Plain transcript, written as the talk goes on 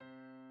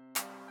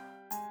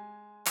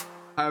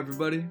Hi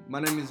everybody, my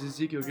name is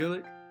Ezekiel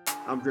Gillick.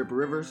 I'm Draper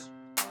Rivers.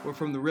 We're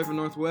from the River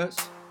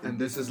Northwest, and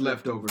this is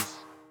Leftovers.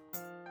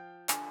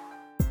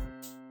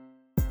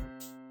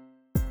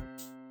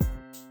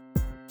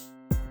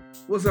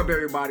 What's up,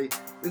 everybody?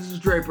 This is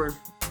Draper.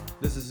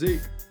 This is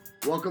Zeke.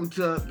 Welcome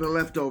to the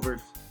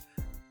Leftovers.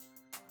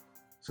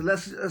 So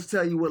let's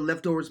tell you what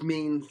leftovers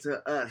mean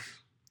to us.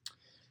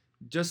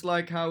 Just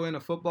like how in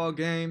a football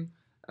game,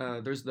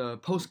 there's the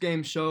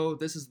post-game show,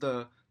 this is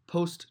the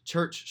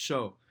post-church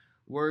show.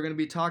 We're going to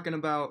be talking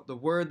about the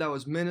word that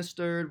was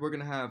ministered. We're going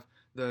to have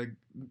the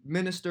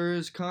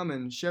ministers come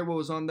and share what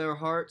was on their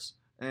hearts,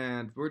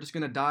 and we're just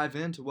going to dive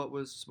into what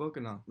was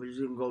spoken on. We're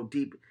just going to go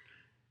deep.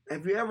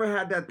 Have you ever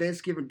had that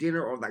Thanksgiving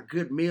dinner or that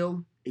good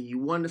meal, and you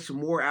wanted some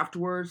more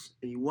afterwards,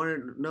 and you wanted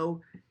to know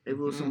if it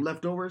was some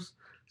leftovers?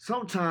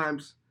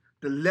 Sometimes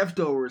the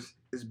leftovers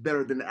is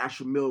better than the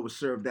actual meal was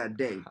served that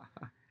day.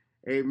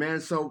 Amen.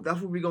 So that's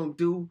what we're going to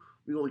do.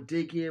 We're going to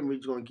dig in. We're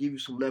just going to give you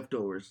some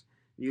leftovers.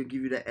 We're going to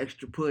give you that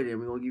extra pudding.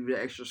 We're going to give you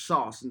that extra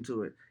sauce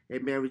into it.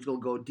 Amen. We're just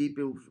going to go deep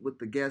in with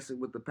the guests and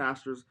with the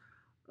pastors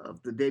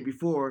of the day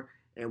before,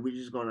 and we're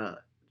just going to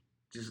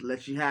just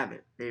let you have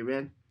it.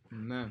 Amen.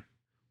 Amen.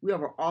 We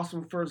have our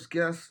awesome first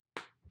guest,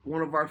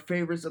 one of our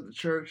favorites of the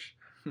church,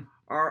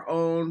 our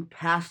own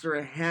Pastor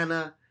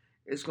Hannah.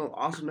 It's going to be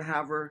awesome to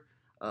have her.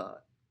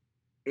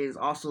 It is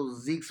also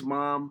Zeke's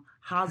mom.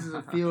 How does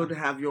it feel to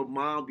have your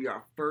mom be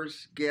our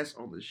first guest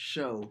on the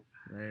show?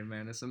 Hey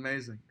man, it's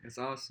amazing. It's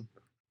awesome.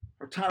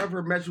 Her title of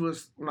her message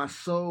was "My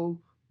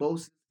Soul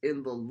Boasts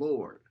in the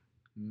Lord."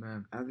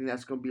 Amen. I think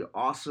that's going to be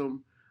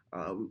awesome.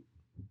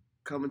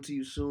 Coming to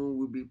you soon.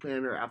 We'll be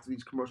playing her after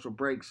these commercial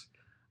breaks.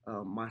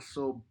 My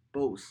soul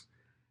boasts.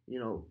 You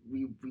know,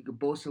 we could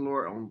boast in the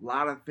Lord on a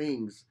lot of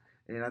things,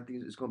 and I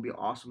think it's going to be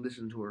awesome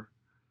listening to her.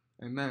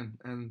 Amen.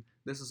 And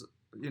this is,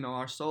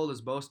 our soul is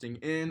boasting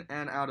in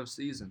and out of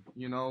season.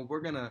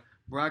 We're going to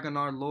brag on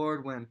our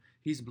Lord when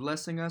He's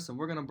blessing us, and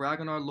we're going to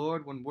brag on our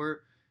Lord when we're,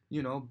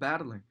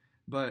 battling.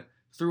 But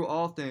through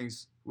all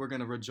things, we're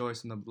going to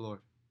rejoice in the Lord.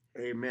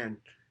 Amen.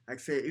 Like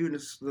I said, even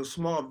the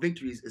small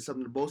victories is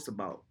something to boast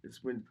about.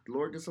 It's when the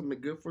Lord does something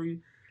good for you,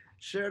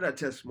 share that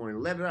testimony,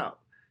 let it out,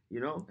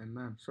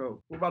 Amen.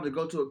 So we're about to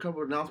go to a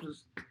couple of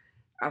announcements.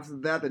 After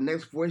that, the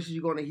next voice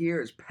you're going to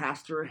hear is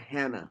Pastor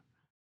Hannah.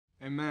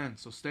 Amen.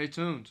 So stay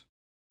tuned.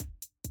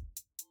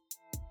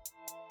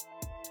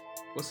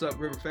 What's up,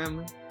 River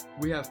family?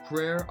 We have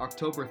prayer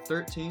October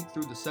 13th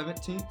through the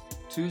 17th,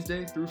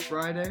 Tuesday through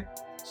Friday,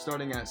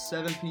 starting at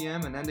 7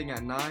 p.m. and ending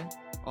at 9.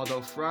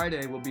 Although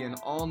Friday will be an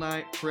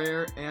all-night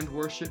prayer and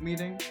worship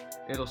meeting.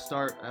 It'll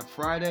start at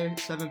Friday,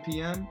 7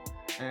 p.m.,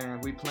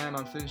 and we plan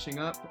on finishing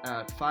up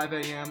at 5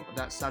 a.m.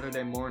 that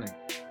Saturday morning.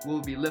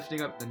 We'll be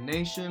lifting up the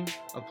nation,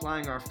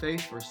 applying our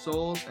faith for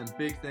souls and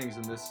big things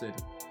in this city.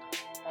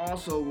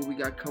 Also, what we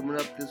got coming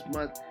up this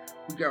month,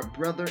 we got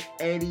Brother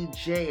Eddie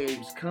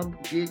James. Come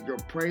get your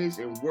praise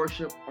and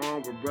worship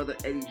on with Brother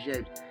Eddie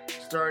James.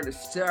 Starting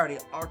this Saturday,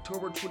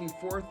 October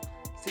 24th,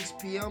 6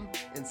 p.m.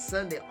 and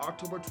Sunday,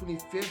 October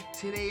 25th,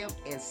 10 a.m.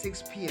 and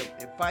 6 p.m.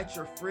 Invite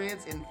your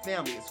friends and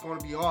family. It's going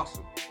to be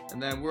awesome.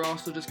 And then we're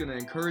also just going to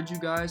encourage you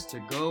guys to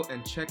go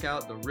and check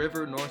out the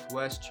River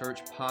Northwest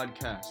Church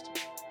podcast.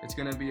 It's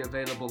going to be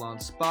available on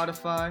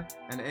Spotify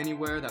and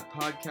anywhere that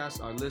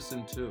podcasts are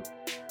listened to.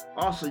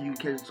 Also, you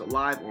can catch it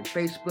live on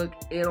Facebook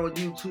and on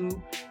YouTube.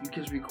 You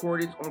can catch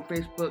recordings on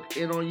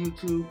Facebook and on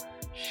YouTube.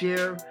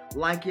 Share,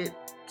 like it,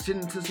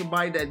 send it to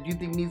somebody that you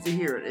think needs to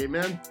hear it.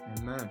 Amen?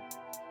 Amen.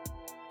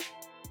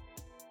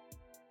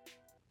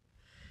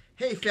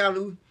 Hey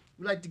family,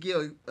 we'd like to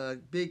give a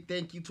big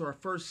thank you to our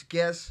first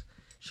guest.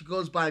 She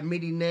goes by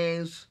many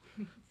names.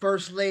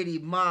 First lady,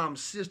 mom,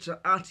 sister,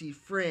 auntie,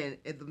 friend,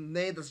 and the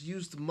name that's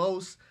used the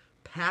most,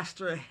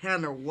 Pastor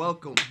Hannah.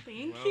 Welcome.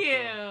 Thank you.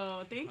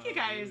 Thank you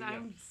guys.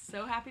 I'm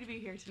so happy to be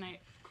here tonight.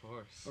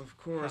 Of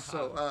course.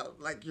 So,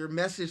 like your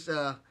message,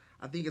 I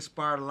think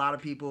inspired a lot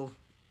of people.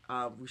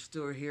 We're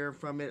still hearing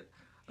from it.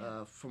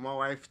 From my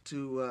wife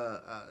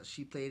to,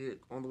 she played it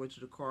on the way to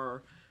the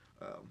car.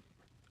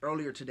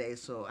 Earlier today,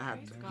 so I had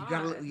you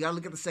gotta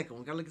look at the second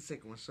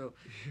one. So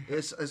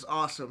it's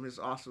awesome. It's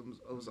awesome.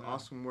 It was an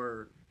awesome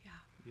word.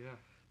 Yeah.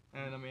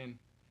 And I mean,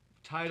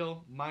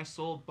 title, My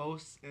Soul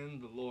Boasts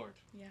in the Lord.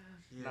 Yeah.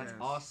 That's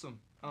awesome.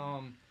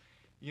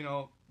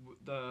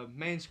 The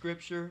main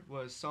scripture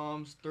was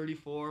Psalms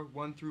 34,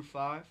 1 through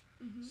 5.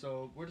 Mm-hmm.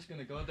 So we're just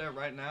gonna go there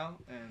right now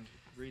and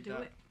read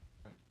that. It.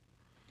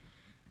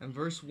 And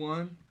verse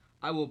 1,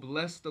 I will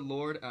bless the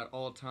Lord at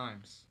all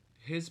times.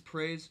 His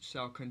praise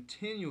shall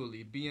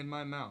continually be in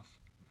my mouth.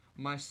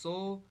 My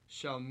soul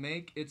shall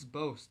make its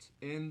boast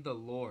in the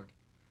Lord.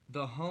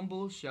 The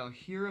humble shall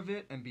hear of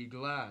it and be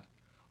glad.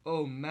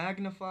 O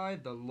magnify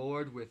the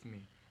Lord with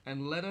me,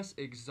 and let us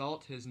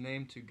exalt his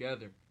name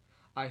together.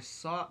 I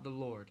sought the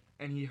Lord,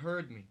 and he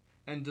heard me,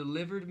 and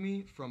delivered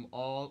me from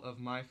all of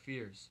my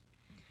fears.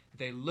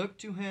 They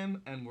looked to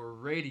him and were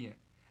radiant,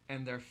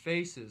 and their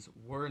faces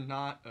were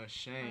not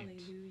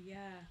ashamed.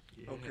 Hallelujah.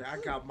 Yes. Okay, I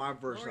got my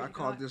version. Glory I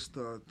call God. this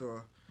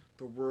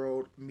the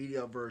world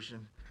media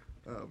version.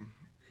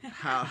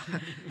 how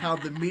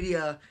the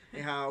media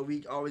and how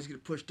we always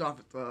get pushed off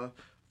at the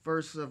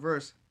first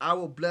verse. I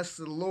will bless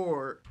the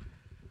Lord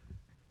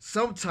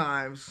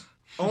sometimes,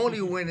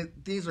 only when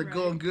things are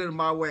going good in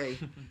my way.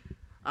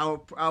 I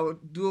will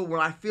do it when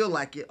I feel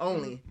like it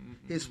only.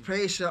 His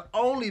praise shall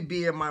only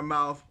be in my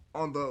mouth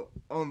on the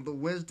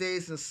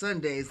Wednesdays and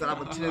Sundays that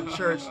I'm attending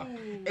church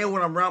and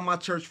when I'm around my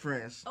church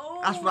friends.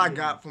 That's what I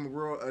got from the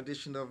World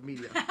Edition of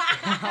Media.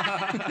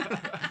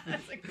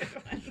 That's a good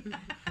one.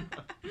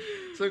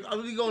 So I'm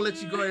really gonna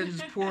let you go ahead and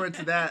just pour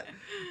into that.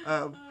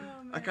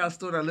 I kind of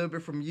stole that a little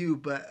bit from you,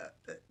 but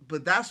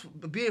that's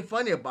being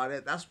funny about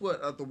it. That's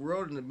what the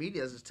world and the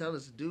media is telling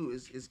us to do.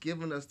 Is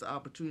giving us the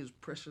opportunity,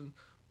 pushing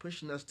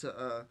us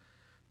to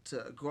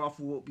go off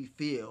of what we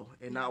feel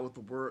and not what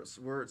the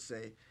words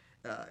say.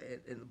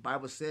 And the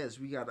Bible says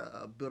we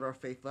gotta build our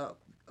faith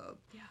up.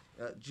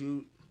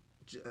 Jude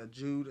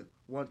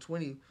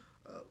 1:20.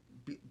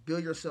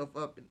 Build yourself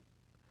up.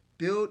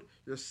 Build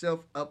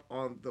yourself up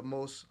on the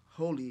most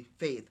holy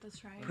faith.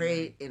 That's right.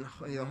 Pray in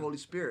the Holy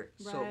Spirit.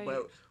 Right. So,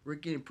 but we're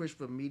getting pushed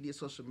from media,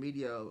 social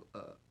media,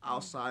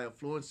 outside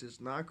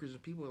influences. Non-Christian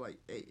people are like,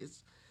 hey,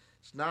 it's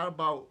not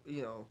about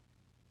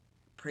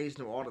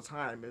praising them all the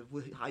time.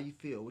 It's how you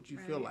feel, what you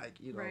feel like.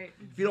 Right.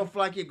 If you don't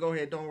feel like it, go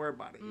ahead. Don't worry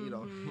about it.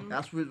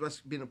 That's what's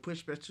being a push,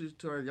 especially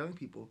to our young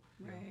people.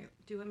 Right.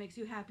 Do what makes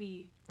you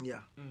happy. Yeah.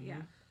 Mm-hmm.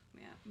 Yeah.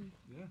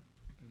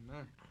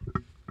 Amen.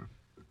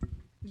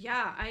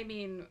 Yeah, I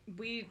mean,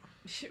 we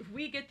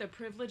get the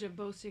privilege of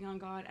boasting on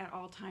God at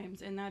all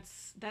times, and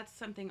that's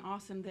something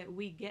awesome that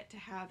we get to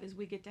have. Is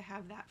we get to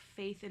have that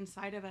faith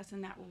inside of us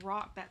and that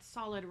rock, that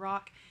solid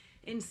rock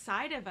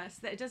inside of us,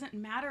 that it doesn't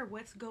matter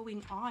what's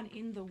going on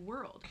in the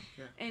world.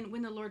 Yeah. And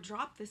when the Lord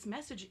dropped this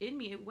message in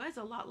me, it was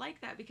a lot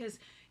like that, because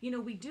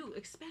we do,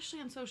 especially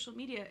on social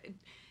media,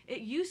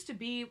 it used to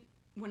be,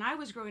 when I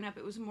was growing up,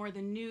 it was more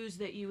the news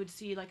that you would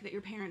see, like that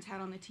your parents had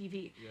on the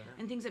TV. Yeah.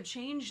 And things have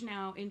changed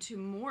now into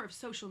more of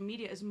social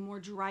media is more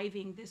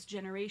driving this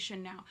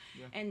generation now.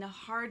 Yeah. And the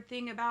hard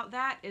thing about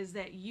that is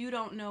that you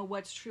don't know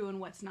what's true and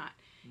what's not.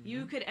 Mm-hmm.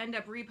 You could end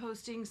up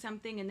reposting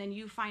something and then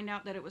you find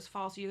out that it was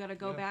false. You got to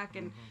go back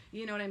and,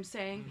 you know what I'm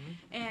saying?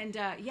 Mm-hmm. And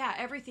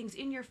everything's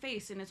in your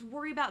face, and it's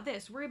worry about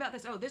this.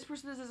 Oh, this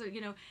person,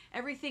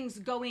 everything's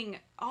going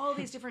all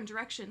these different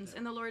directions.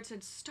 And the Lord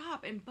said,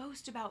 stop and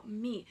boast about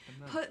me.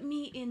 Amen. Put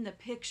me in the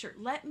picture.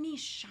 Let me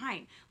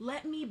shine.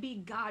 Let me be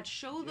God.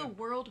 Show the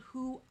world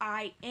who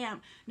I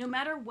am. No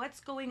matter what's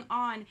going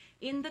on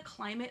in the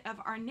climate of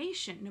our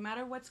nation, no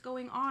matter what's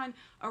going on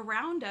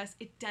around us,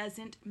 it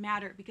doesn't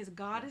matter, because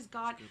God is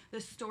God.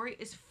 The story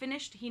is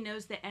finished. He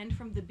knows the end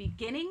from the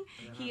beginning.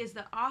 He is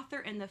the author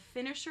and the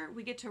finisher.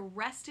 We get to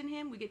rest in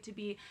him. We get to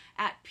be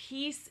at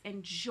peace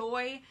and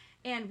joy.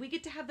 And we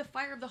get to have the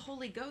fire of the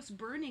Holy Ghost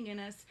burning in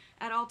us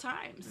at all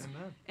times.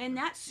 Amen. And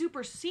that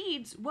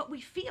supersedes what we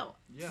feel,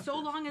 so Yes.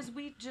 long as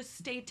we just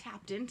stay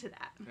tapped into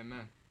that.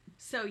 Amen.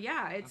 So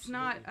yeah, it's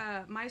Absolutely.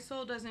 not, my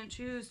soul doesn't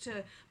choose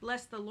to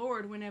bless the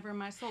Lord whenever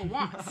my soul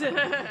wants.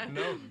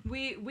 No.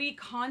 We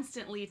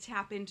constantly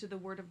tap into the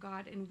Word of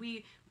God, and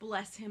we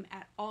bless him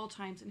at all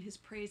times, and his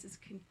praise is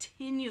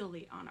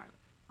continually on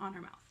our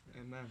mouth.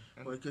 Amen.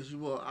 And Because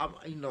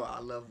I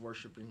love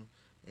worshiping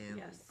and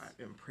Yes.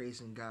 and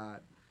praising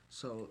God.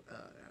 So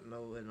I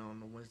know, and on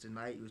the Wednesday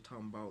night you was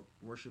talking about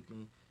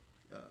worshiping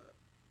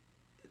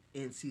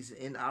in season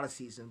and out of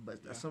season,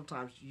 but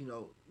sometimes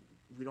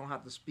we don't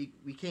have to speak.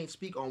 We can't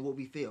speak on what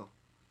we feel,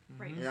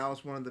 Right. and that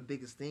was one of the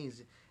biggest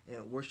things.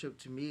 And worship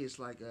to me is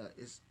like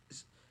it's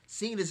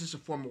singing is just a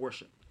form of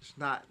worship. It's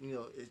not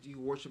you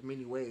can worship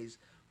many ways,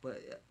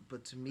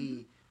 but to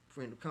me,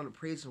 when it comes to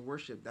praise and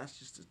worship, that's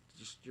just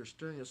you're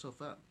stirring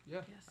yourself up.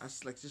 yeah. Yes.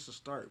 That's like just a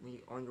start when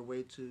you're on your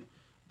way to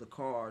the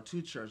car, or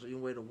to church, or your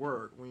way to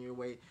work. When you're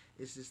away,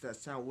 it's just that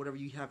sound, whatever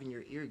you have in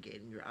your ear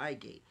gate, in your eye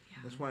gate. Yeah.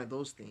 That's one of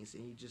those things,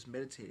 and you just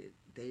meditate it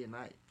day and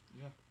night.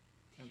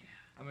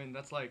 I mean,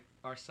 that's like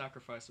our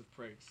sacrifice of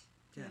praise.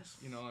 Yes.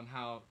 And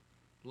how,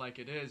 like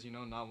it is,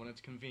 not when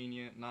it's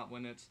convenient, not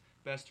when it's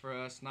best for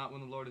us, not when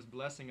the Lord is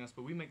blessing us,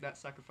 but we make that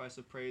sacrifice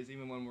of praise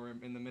even when we're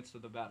in the midst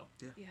of the battle.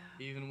 Yeah.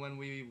 Even when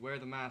we wear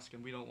the mask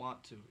and we don't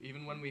want to.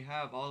 Even when we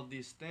have all of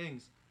these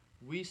things,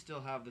 we still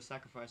have the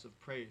sacrifice of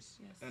praise.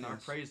 Yes. And our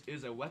Yes. praise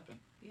is a weapon.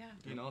 Yeah.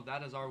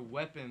 That is our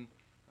weapon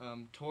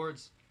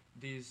towards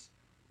these,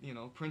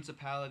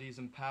 principalities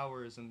and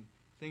powers and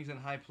things in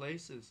high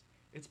places.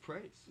 It's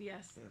praise.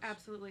 Yes, Yes.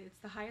 absolutely. It's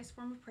the highest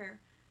form of prayer.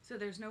 So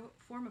there's no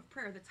form of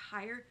prayer that's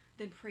higher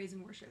than praise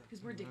and worship,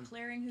 because we're Amen.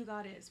 declaring who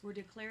God is. We're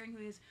declaring who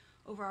he is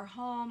over our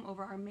home,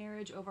 over our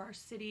marriage, over our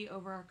city,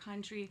 over our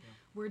country.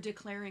 We're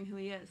declaring who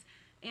he is.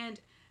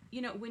 And,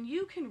 when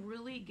you can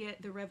really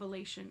get the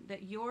revelation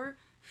that your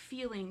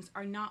feelings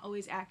are not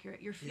always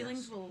accurate, your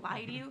feelings Yes. will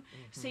lie to you.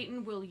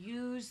 Satan will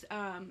use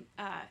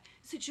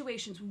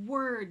situations,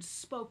 words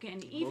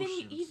spoken, even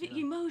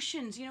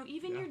emotions, you know,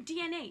 even your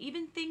DNA,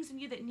 even things in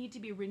you that need to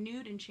be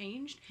renewed and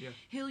changed.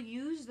 He'll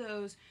use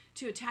those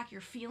to attack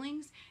your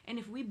feelings. And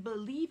if we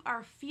believe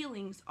our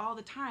feelings all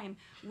the time,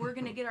 we're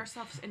going to get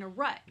ourselves in a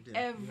rut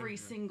every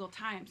single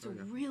time. So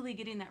really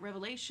getting that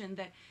revelation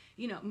that,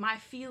 you know, my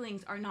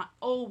feelings are not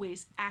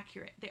always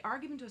accurate. They are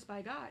given to us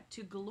by God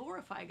to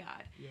glorify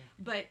God.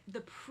 But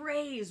the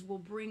praise will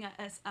bring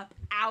us up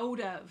out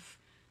of,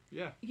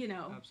 you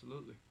know,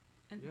 absolutely.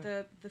 And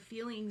the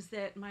feelings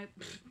that might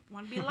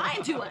want to be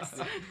lying to us.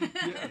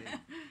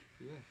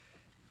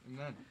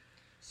 Amen.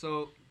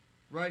 So,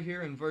 right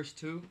here in verse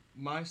 2,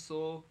 my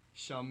soul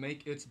shall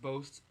make its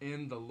boast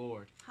in the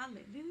Lord.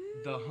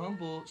 Hallelujah. The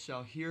humble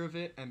shall hear of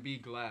it and be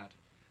glad.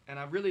 And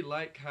I really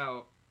like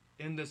how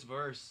in this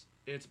verse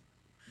it's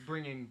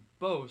bringing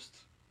boast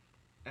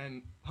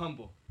and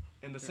humble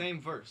in the same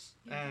verse.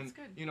 And that's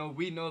good. you know,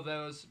 we know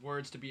those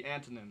words to be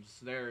antonyms.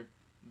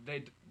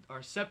 They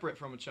are separate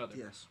from each other.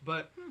 Yes.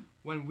 But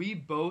when we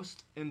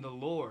boast in the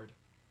Lord,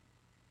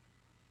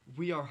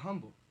 we are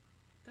humble.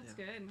 That's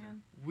good,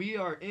 man. We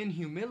are in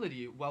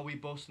humility while we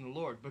boast in the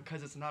Lord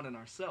because it's not in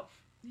ourselves.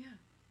 Yeah.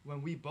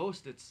 When we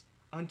boast, it's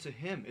unto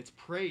Him. It's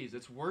praise.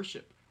 It's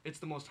worship. It's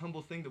the most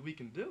humble thing that we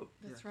can do.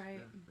 That's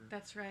right.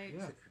 That's right.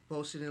 Yeah.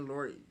 Boasting in the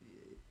Lord,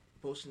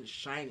 boasting is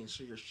shining.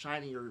 So you're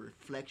shining your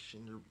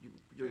reflection.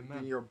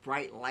 Your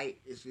bright light.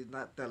 It's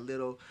not that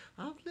little,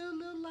 I'm a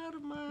little light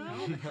of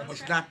mine.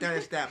 It's not that.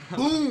 It's that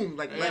boom,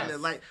 like letting it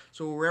light.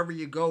 So wherever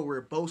you go,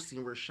 we're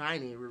boasting, we're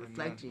shining, we're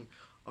reflecting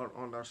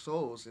on our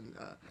souls. And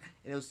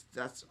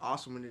that's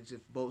awesome when it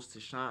just boasts to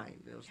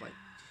shine. It was like,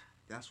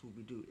 that's what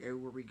we do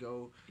everywhere we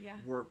go.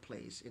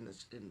 Workplace, in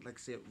like I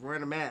said,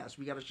 wearing a mask,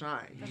 we gotta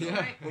shine. That's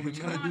right. When we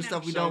try to do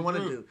stuff we don't want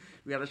to do,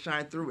 we gotta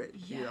shine through it.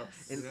 Yes. You know,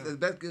 and the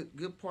best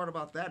good part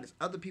about that is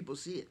other people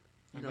see it.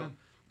 You know,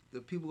 the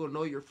people gonna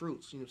know your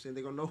fruits. You know what I'm saying?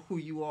 They're gonna know who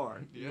you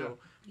are. You know,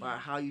 by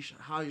how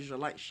is your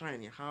light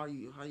shining? How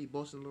you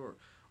boasting the Lord?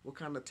 What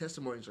kind of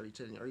testimonies are you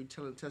telling? Are you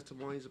telling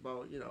testimonies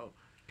about, you know,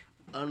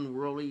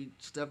 unworldly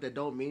stuff that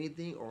don't mean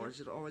anything, or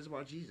is it always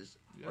about Jesus?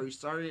 Are you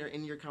starting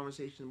in your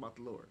conversation about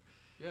the Lord?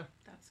 Yeah.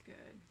 That's good.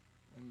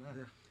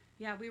 Amen.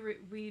 Yeah,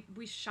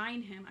 we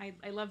shine Him.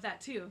 I love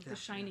that too. The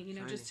shining. You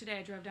know, just today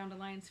I drove down to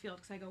Lions Field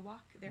because I go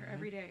walk there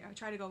every day. I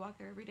try to go walk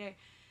there every day.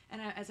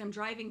 And as I'm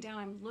driving down,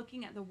 I'm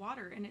looking at the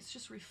water, and it's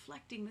just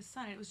reflecting the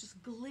sun. It was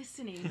just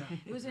glistening.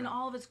 It was in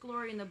all of its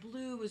glory, and the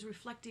blue was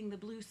reflecting the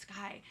blue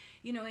sky.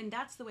 You know, and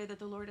that's the way that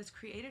the Lord has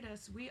created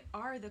us. We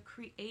are the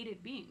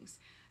created beings.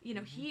 You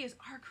know, He is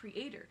our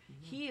creator.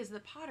 He is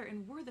the potter,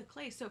 and we're the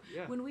clay. So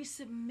when we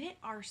submit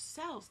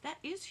ourselves, that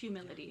is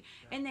humility.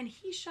 And then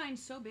He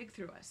shines so big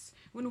through us.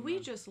 When we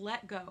just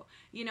let go.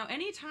 You know,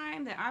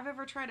 anytime that I've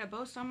ever tried to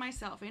boast on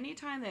myself,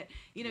 anytime that,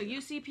 you know,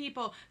 you see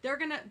people, they're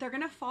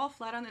gonna fall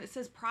flat on it. It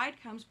says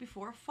pride comes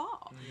before a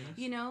fall.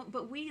 You know,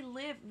 but we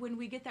live, when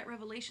we get that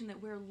revelation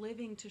that we're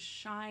living to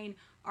shine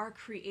our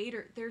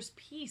creator, there's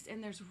peace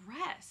and there's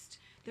rest.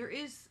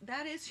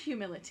 That is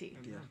humility.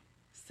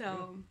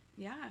 So,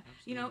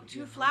 you know,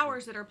 two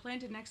flowers that are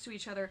planted next to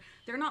each other,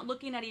 they're not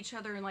looking at each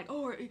other and like,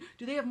 oh,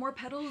 do they have more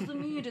petals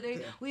than me? Do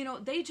they, well, you know,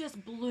 they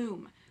just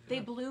bloom. They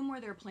bloom where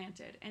they're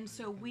planted. And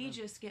so we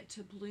just get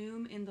to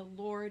bloom in the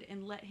Lord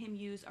and let Him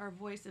use our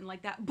voice and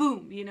like that,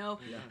 boom, you know,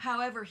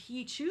 however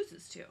He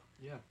chooses to.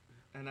 Yeah.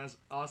 And as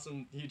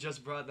awesome, you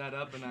just brought that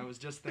up, and I was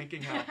just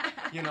thinking how,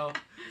 you know,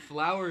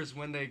 flowers,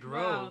 when they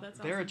grow,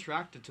 they're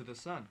attracted to the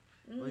sun.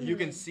 You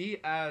can see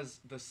as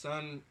the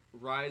sun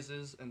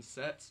rises and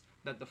sets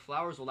that the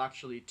flowers will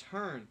actually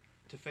turn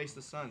to face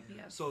the sun.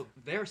 So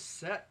they're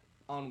set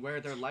on where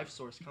their life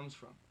source comes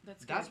from.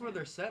 That's where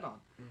they're set on.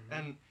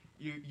 And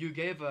you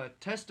gave a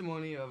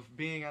testimony of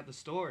being at the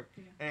store,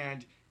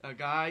 and a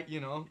guy, you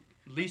know,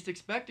 least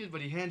expected,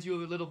 but he hands you a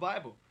little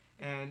Bible.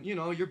 And, you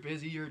know, you're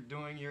busy, you're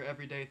doing your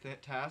everyday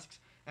tasks,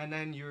 and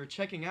then you're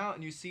checking out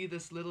and you see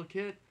this little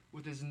kid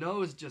with his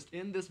nose just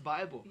in this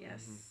Bible.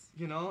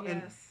 You know,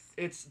 and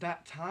it's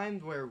that time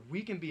where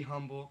we can be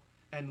humble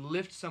and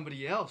lift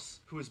somebody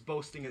else who is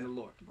boasting in the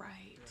Lord.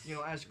 Right. You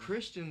know, as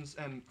Christians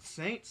and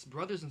saints,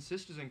 brothers and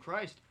sisters in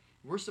Christ,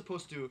 we're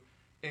supposed to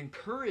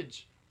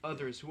encourage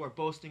others who are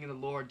boasting in the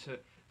Lord, to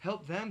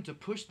help them, to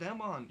push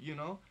them on, you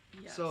know?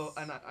 So,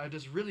 and I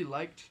just really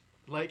liked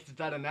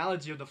that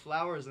analogy of the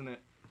flowers, and it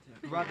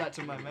brought that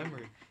to my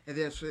memory. And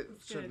then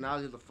certain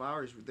analogy of the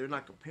flowers, they're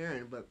not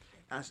comparing, but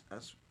as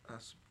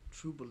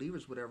true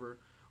believers, whatever,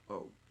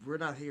 we're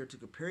not here to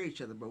compare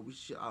each other, but we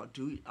should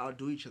outdo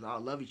each other,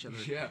 outlove each other.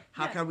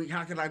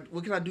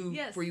 What can I do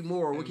for you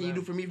more? What can you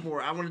do for me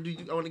more? I want to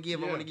give. I want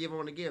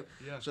to give.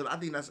 So I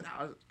think that's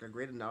a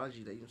great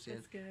analogy that you're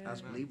saying.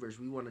 As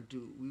believers, we want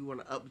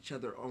to up each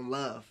other on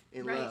love,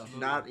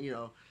 not, you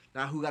know,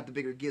 not who got the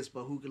bigger gifts,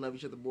 but who can love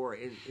each other more,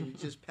 and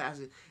just pass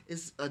it.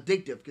 It's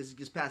addictive because you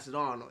just pass it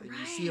on. And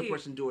you see a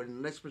person do it, and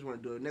the next person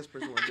want to do it, the next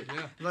person want to do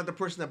it. It's like the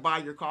person that buy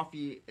your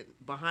coffee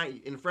behind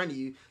you, in front of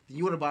you, then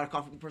you want to buy a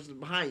coffee from the person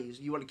behind you.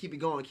 So you want to keep it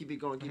going.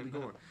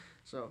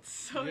 So,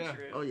 So Yeah.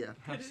 true. oh yeah,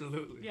 That is-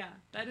 Absolutely. yeah,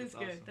 that is That's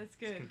good. awesome. That's It's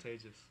good.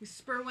 contagious. We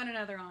spur one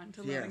another on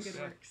to love and Yes. good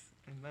Yeah. works.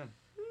 Amen.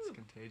 Woo. It's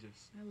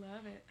contagious. I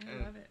love it. I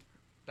And- love it.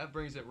 That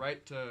brings it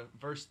right to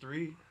verse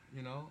 3,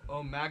 you know.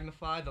 Oh,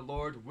 magnify the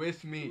Lord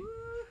with me,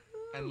 Woo-hoo.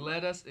 and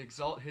let us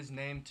exalt his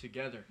name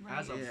together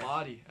as a Right. Yeah.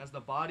 body, as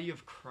the body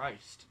of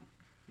Christ.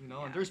 You know,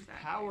 Yeah, and there's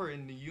exactly. power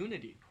in the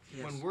unity.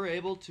 Yes. When we're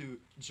able to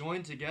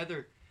join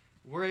together,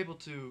 we're able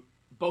to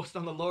boast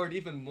on the Lord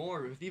even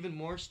more, with even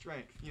more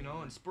strength, you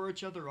know, and spur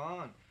each other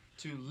on,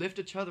 to lift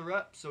each other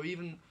up. So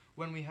even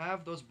when we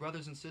have those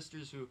brothers and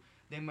sisters who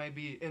they might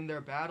be in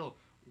their battle,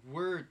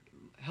 we're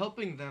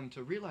helping them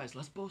to realize,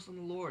 let's boast on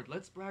the Lord,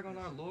 let's brag on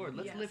our Lord,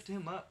 let's Yes. lift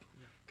him up,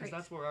 because Right.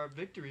 that's where our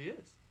victory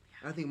is.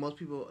 I think most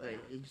people,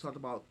 you talked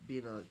about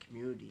being a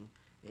community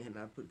and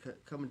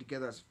coming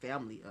together as a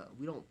family.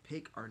 We don't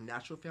pick our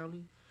natural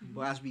family, Mm-hmm.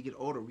 but as we get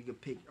older, we can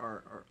pick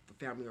the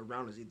family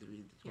around us, either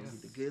it's going to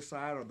Yes. be the good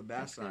side or the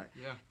bad That's good. side.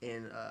 Yeah.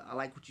 And I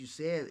like what you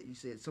said. You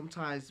said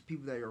sometimes the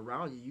people that are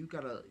around you, you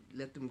got to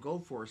let them go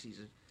for a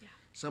season. Yeah.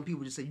 Some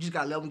people just say, you just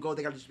got to let them go.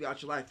 They got to just be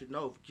out your life.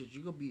 No, because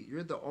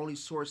you're the only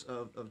source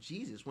of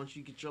Jesus. Once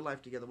you get your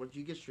life together, once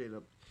you get straight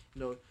up,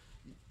 you know,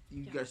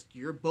 you Yeah. guys,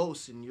 your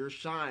boast and your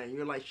shine,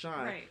 your light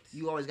shine. Right.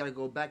 You always got to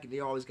go back, and they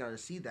always got to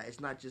see that.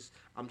 It's not just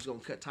I'm just gonna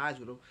cut ties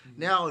with them.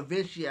 Mm-hmm. Now,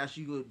 eventually, as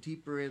you go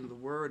deeper in the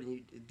Word and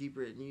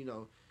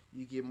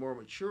you get more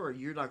mature,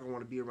 you're not gonna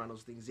want to be around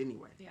those things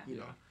anyway. Yeah. You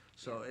know. Yeah.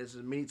 So as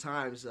many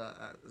times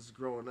as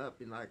growing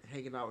up and like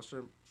hanging out with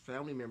certain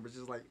family members,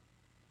 it's like,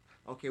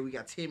 okay, we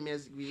got 10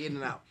 minutes, we in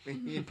and out,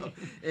 you know,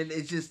 and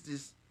it's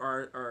just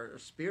our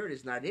spirit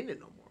is not in it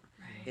no more.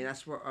 Right. And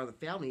that's where the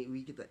family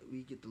we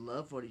get the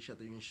love for each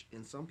other,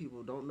 and some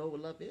people don't know what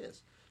love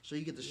is, so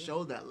you get to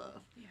show that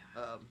love,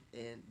 Yeah.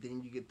 and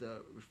then you get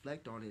to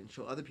reflect on it and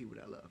show other people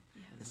that love.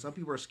 Yeah. And some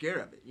people are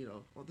scared of it, you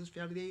know. Well, this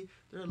family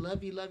they're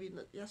lovey.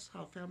 That's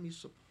how family's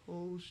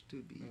supposed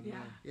to be.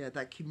 Yeah. Yeah,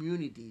 that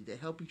community, they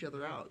help each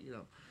other out, you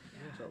know.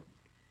 Yeah. So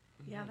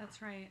Yeah, that's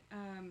right.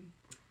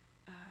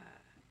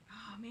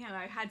 Oh man,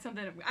 I had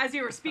something as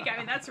you were speaking. I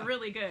mean, that's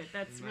really good.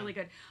 That's Amen. really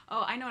good.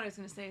 Oh, I know what I was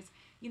going to say. Is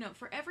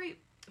for every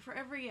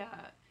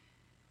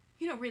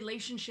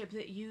relationship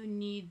that you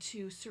need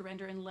to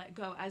surrender and let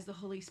go as the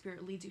Holy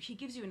Spirit leads you, He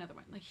gives you another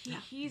one. Like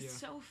He's Yeah.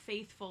 so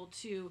faithful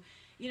to,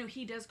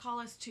 He does call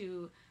us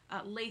to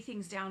lay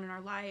things down in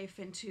our life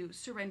and to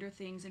surrender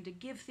things and to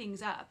give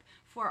things up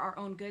for our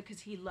own good,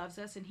 because He loves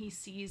us and He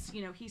sees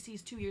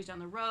 2 years down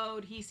the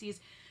road. He sees,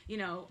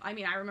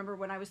 I remember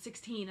when I was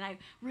 16 and I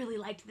really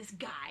liked this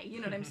guy, you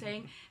know what I'm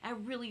saying? I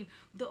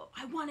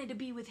wanted to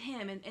be with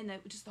him, and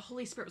just the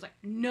Holy Spirit was like,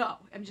 no,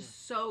 I'm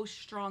just so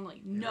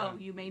strongly, no,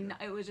 Yeah. you may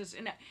not. It was just,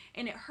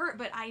 and it hurt,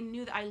 but I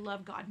knew that I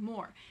loved God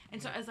more. And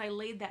so as I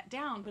laid that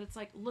down, but it's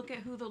like, look at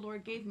who the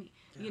Lord gave me,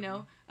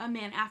 a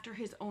man after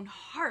His own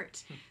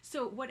heart.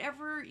 So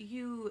whatever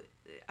you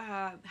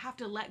have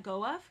to let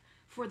go of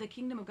for the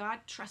kingdom of God,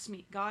 trust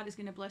me, God is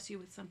going to bless you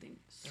with something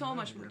so Amen.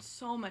 much more,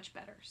 so much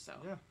better. So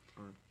Yeah.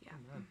 yeah.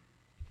 Amen.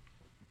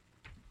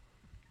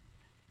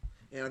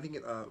 and I think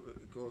it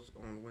goes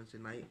on Wednesday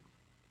night.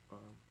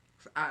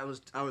 So I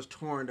was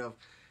torn of,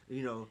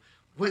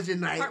 Wednesday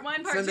night, Part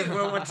one, part Sunday, two.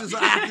 part one, two. So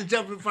I have to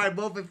jump and find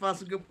both and find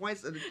some good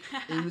points. And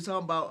we were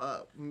talking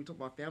about when we talk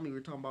about family, we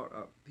were talking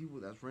about people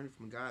that's running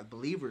from God,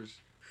 believers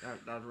that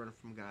are running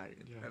from God.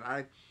 Yeah. And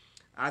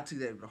I took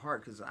that to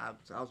heart because I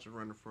was a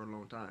runner for a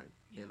long time.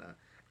 Yeah. And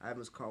I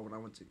was called when I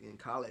went in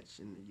college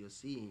in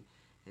USC,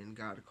 and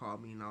God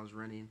called me and I was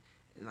running,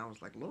 and I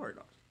was like, Lord,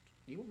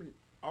 you want me to,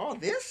 all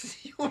this?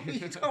 You want me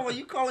to talk about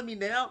you calling me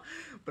now?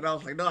 But I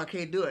was like, no, I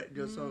can't do it.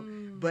 So,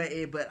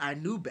 but I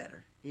knew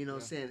better. You know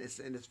what I'm saying? It's,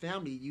 and it's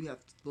family. You have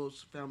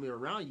those family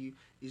around you.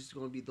 It's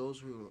going to be those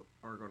who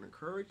are going to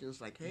encourage. And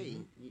it's like, hey,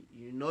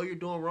 you know you're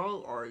doing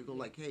wrong, or you're going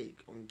to like, hey,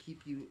 I'm going to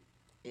keep you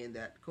in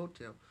that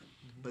coattail.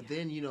 But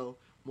then,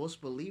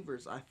 most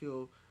believers, I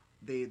feel,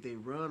 they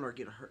run or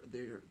get hurt.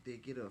 They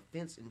get an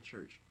offense in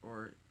church,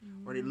 or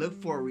they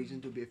look for a reason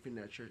to be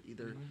offended at church.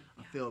 Either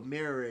a failed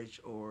marriage,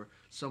 or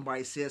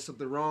somebody said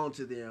something wrong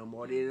to them,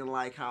 or they didn't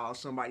like how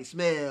somebody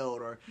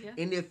smelled, or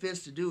any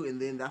offense to do. And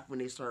then that's when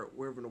they start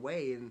swerving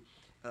away. And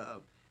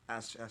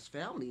as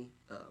family,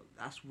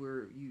 that's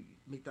where you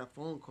make that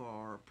phone call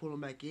or pull them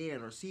back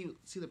in, or see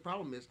the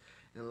problem is.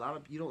 And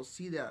you don't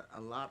see that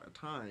a lot of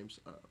times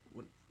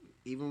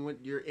even with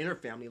your inner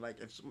family.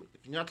 Like if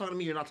you're not talking to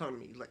me, you're not talking to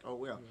me. It's like, oh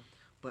well. Yeah.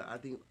 But I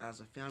think as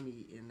a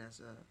family and as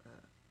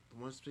the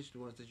ones, especially the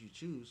ones that you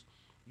choose,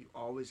 you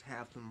always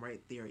have them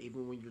right there.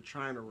 Even when you're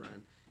trying to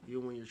run,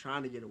 even when you're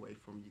trying to get away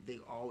from you, they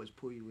always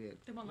pull you in.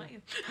 They won't let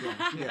you.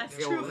 Yeah, That's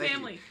they true won't let you.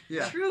 family.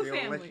 Yeah, True they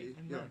won't let family. you.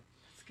 Amen. Yeah.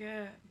 That's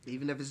good.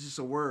 Even if it's just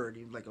a word,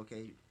 you're like,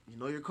 okay, you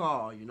know your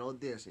call, you know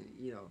this, and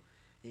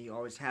and you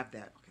always have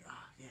that. Okay,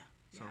 yeah.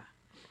 So Yeah.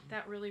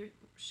 That really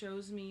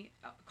shows me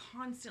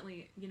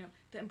constantly,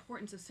 the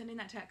importance of sending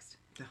that text.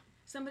 Yeah.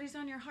 Somebody's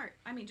on your heart.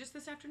 I mean, just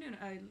this afternoon,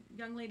 a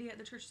young lady at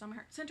the church is on my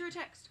heart. Send her a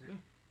text.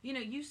 Yeah.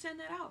 You send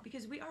that out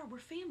because we're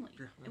family,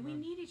 Yeah. and we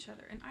need each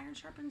other, and iron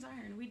sharpens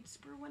iron. We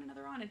spur one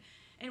another on,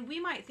 and we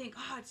might think,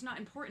 it's not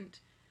important,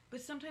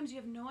 But sometimes you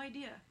have no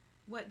idea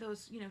what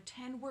those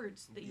 10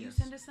 words that you Yes.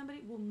 send to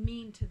somebody will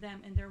mean to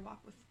them in their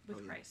walk with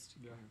yeah. Christ.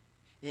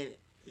 Yeah. And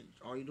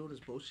all you're doing is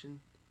boasting.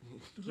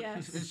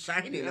 Yes. It's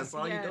shining. Yeah. That's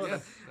all Yes. you're doing.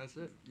 Yeah, that's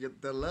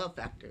it. The love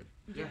factor.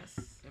 Yeah.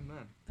 Yes.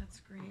 Amen. That's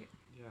great.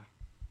 Yeah.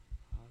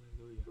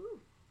 Hallelujah.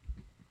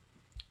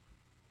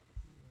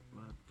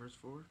 Verse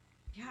 4.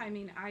 Yeah, I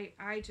mean, I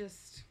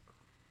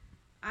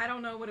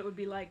don't know what it would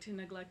be like to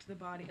neglect the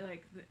body,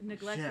 like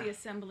neglect Yeah. the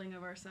assembling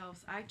of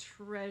ourselves. I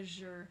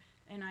treasure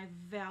and I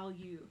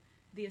value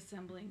the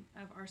assembling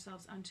of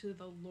ourselves unto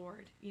the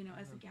Lord,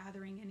 as a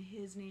gathering in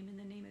His name, in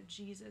the name of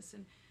Jesus,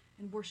 and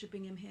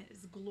worshiping Him.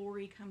 His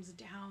glory comes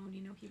down,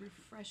 He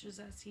refreshes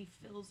us, He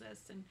fills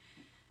us,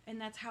 and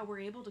that's how we're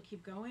able to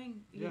keep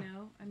going, you Yeah.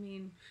 know? I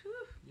mean,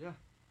 whew. Yeah.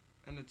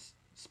 And it's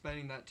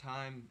spending that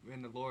time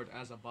in the Lord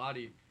as a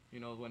body.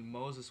 When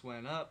Moses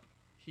went up,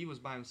 he was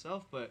by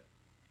himself, but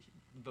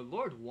the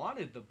Lord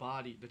wanted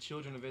the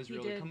children of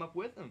Israel to did. come up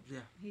with him.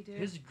 Yeah. He did.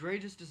 His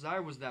greatest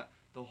desire was that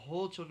the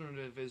whole children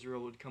of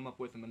Israel would come up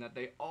with him and that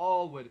they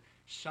all would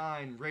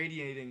shine,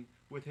 radiating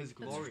with his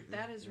glory.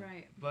 That is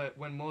right. But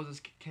when Moses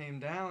came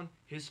down,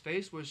 his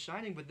face was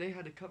shining, but they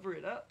had to cover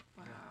it up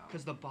Wow.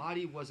 because the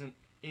body wasn't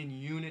in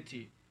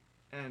unity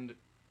and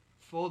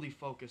fully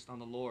focused on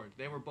the Lord.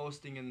 They were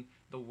boasting in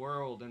the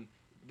world and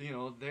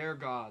their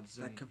gods.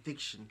 That And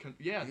conviction. that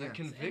Yeah.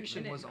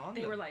 conviction And was on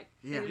they them. were like,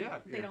 Yeah.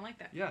 they don't like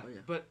that. Yeah, Oh,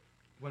 yeah. but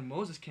when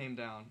Moses came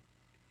down,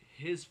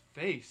 his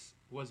face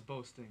was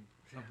boasting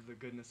of the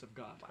goodness of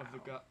God, of the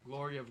Wow.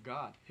 glory of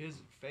God. His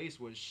face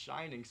was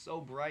shining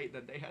so bright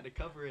that they had to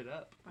cover it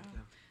up. Wow.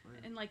 Yeah.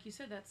 Right. And like you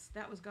said,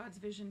 that was God's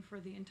vision for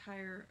the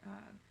entire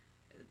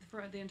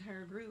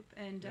group.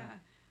 And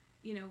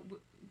Yeah.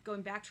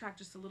 going backtrack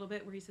just a little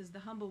bit, where He says, "The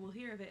humble will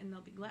hear of it and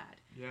they'll be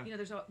glad." Yeah.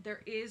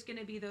 There is going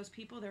to be those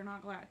people. They're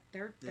not glad.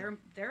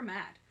 They're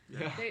mad.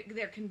 Yeah.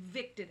 They're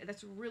convicted.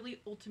 That's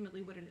really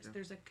ultimately what it is. Yeah.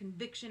 There's a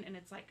conviction, and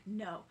it's like,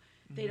 no,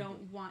 they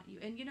don't want you.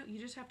 And you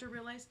just have to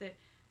realize that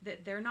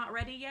they're not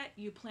ready yet.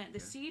 You plant the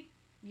seed,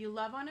 you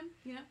love on them,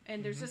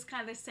 and there's just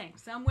kind of this saying: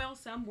 some will,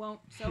 some won't.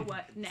 So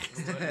what next?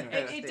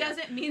 It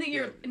doesn't mean that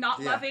you're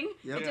not Yeah. loving.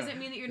 Yep. It doesn't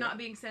mean that you're not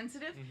being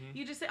sensitive.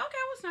 You just say, okay,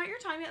 well, it's not your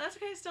time yet. That's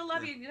okay. I still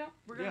love you.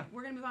 We're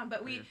gonna move on.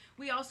 But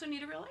we also need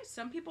to realize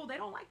some people, they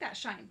don't like that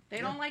shine. They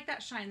don't like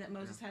that shine that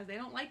Moses has. They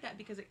don't like that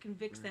because it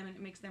convicts them and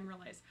it makes them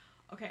realize,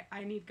 okay,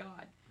 I need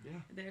God.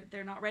 Yeah.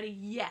 They're not ready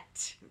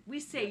yet. We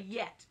say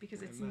yet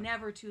because it's Amen.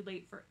 never too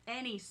late for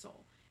any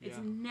soul. It's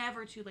Yeah.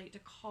 never too late to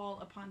call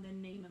upon the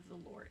name of the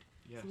Lord.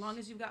 Yes. As long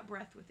as you've got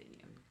breath within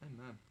you.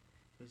 Amen.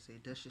 They say,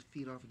 dust your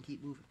feet off and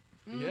keep moving.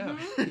 Yeah.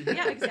 Mhm.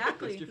 Yeah,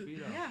 exactly. Dust your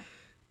feet off. Yeah.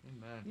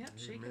 Amen. Yep,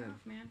 shake it Amen.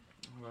 off, man.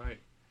 All right.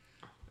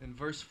 In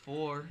verse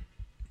 4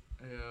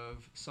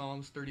 of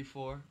Psalms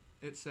 34,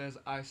 it says,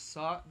 "I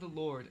sought the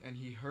Lord, and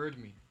He heard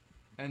me,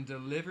 and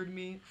delivered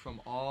me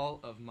from all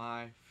of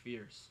my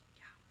fears."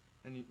 Yeah.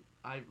 And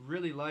I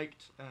really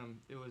liked,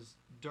 it was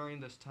during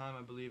this time,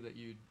 I believe, that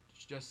you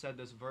just said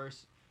this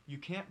verse. You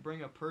can't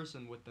bring a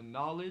person with the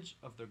knowledge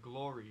of the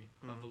glory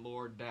of the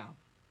Lord down.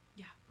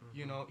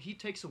 Yeah. He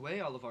takes away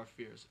all of our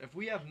fears. If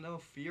we have no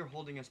fear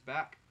holding us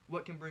back,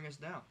 what can bring us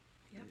down?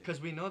 Yep. Because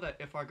we know that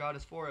if our God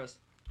is for us,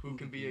 who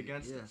can be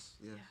against us?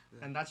 Yes.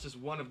 And that's just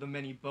one of the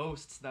many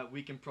boasts that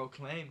we can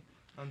proclaim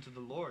unto the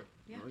Lord.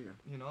 Yeah. Oh,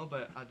 yeah.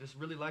 But I just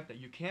really like that.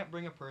 You can't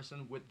bring a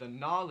person with the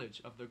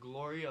knowledge of the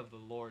glory of the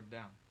Lord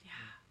down. Yeah.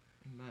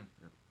 Amen.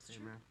 It's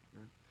true. Amen.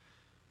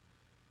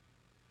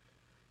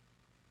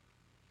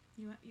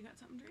 Yeah. You got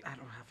something, Drake? I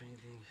don't have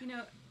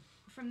anything.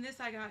 From this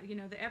I got,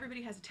 that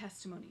everybody has a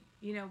testimony.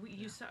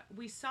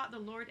 We sought the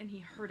Lord and He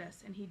heard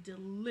us and He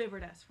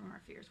delivered us from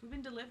our fears. We've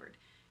been delivered.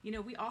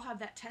 We all have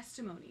that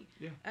testimony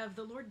of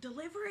the Lord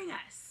delivering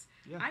us.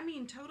 Yeah. I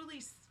mean,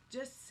 totally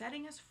just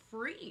setting us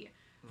free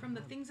from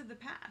the things of the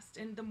past.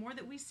 And the more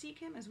that we seek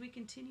Him, as we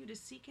continue to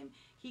seek Him,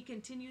 He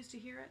continues to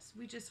hear us.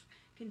 We just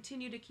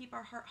continue to keep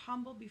our heart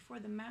humble before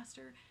the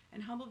Master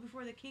and humble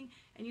before the King.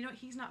 And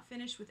He's not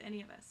finished with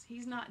any of us.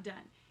 He's not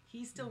done.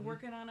 He's still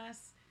working on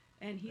us,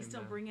 and He's still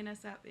Amen. bringing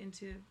us up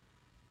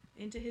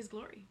into His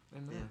glory.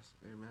 Amen. Yes.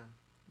 Amen.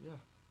 Yeah.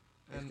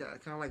 It's And kind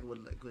of like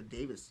what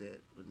David said.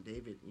 When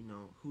David,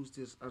 who's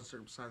this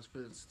uncircumcised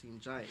Philistine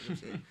giant? You know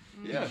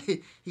what I'm saying? Yeah.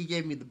 He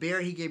gave me the bear.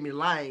 He gave me the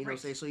lion. You know what I'm Right.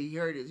 saying? So he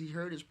heard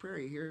his prayer.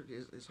 He heard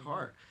his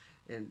heart.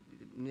 And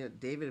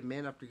David, a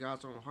man after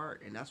God's own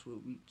heart, and that's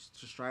what we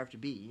strive to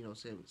be. You know what I'm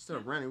saying? Instead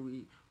of running,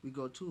 we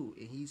go to,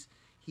 and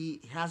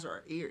he has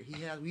our ear.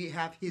 We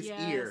have his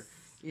ear.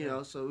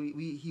 Yes. So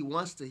he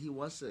wants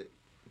to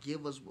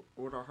give us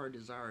what our heart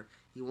desire.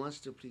 He wants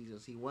to please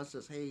us. He wants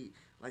us, hey,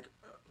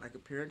 like a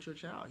parent to a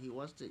child. He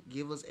wants to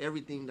give us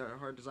everything that our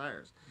heart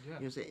desires. yeah. You know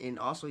what I'm saying? And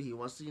also he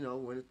wants to,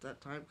 when that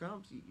time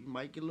comes, you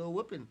might get a little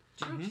whipping.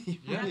 True.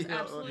 Yeah. That's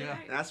absolutely Yeah.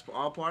 right. That's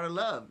all part of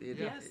love.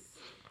 Yes.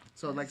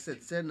 So like I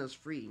said, setting us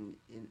free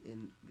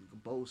in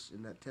boast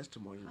in that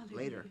testimony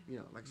later.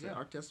 Hallelujah. Like I said, Yeah.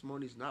 our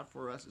testimony is not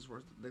for us, it's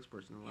for the next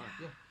person in Yeah. life.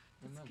 Yeah.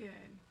 That's Amen.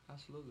 good.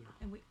 Absolutely.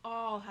 And we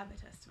all have a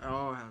testimony.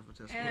 Oh, I have a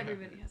testimony.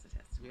 Everybody has a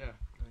testimony. Yeah.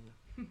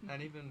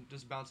 And even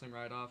just bouncing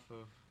right off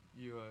of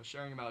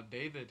sharing about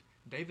David.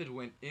 David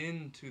went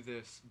into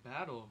this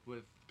battle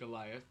with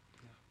Goliath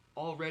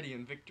already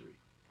in victory.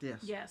 Yes.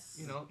 Yes.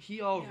 You know,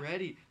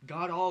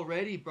 God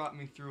already brought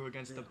me through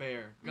against the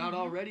bear. God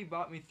already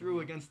brought me through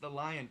against the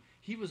lion.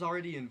 He was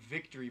already in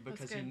victory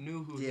because he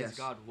knew who his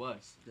God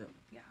was. Yeah.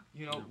 Yeah.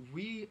 You know,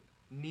 we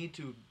need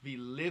to be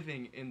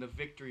living in the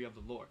victory of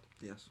the Lord.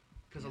 Yes.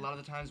 Because a lot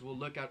of the times we'll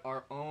look at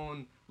our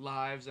own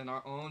lives and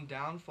our own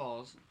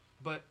downfalls,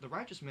 but the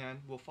righteous man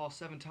will fall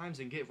 7 times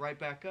and get right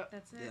back up.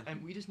 That's it. Yeah.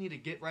 And we just need to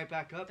get right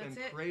back up and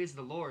praise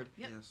the Lord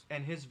Yep. Yes.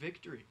 and his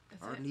victory.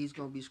 That's Our it. knees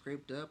gonna be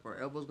scraped up, our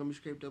elbows gonna be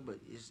scraped up, but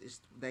it's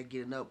that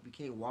getting up. We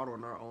can't waddle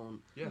on our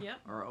own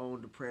Yep. our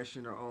own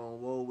depression, our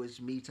own woe is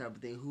me type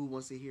of thing. Who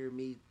wants to hear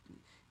me?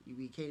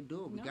 We can't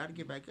do it. We No. got to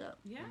get back up.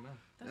 Yeah. Amen.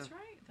 That's Yeah.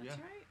 right. That's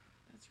Yeah. right.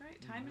 That's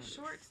right. Time is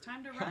Amen. short. It's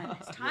time to run.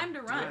 It's time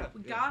to run. Yeah.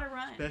 We gotta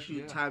run.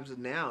 Especially Yeah. times of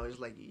now, it's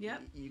like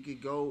Yep. you could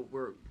go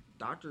where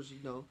doctors, you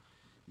go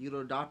to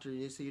a doctor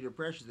and you see your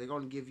depression, they're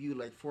gonna give you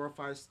like 4 or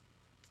 5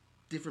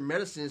 different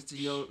medicines to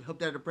help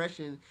that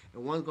depression,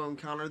 and one's gonna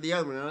counter the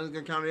other, and one's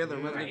gonna counter the other,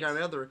 and one's gonna Right. counter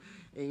the other,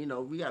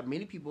 and we got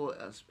many people,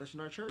 especially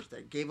in our church,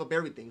 that gave up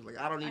everything. Like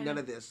I don't need I none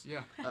know. of this.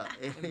 Yeah.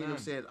 And Amen.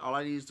 said all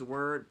I need is the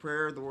word,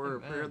 prayer, the word,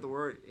 Amen. prayer, the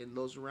word, and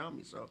those around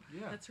me. So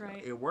Yeah. That's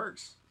right. it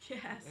works.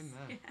 Yes.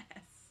 Amen.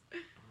 Yes.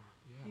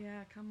 Yeah.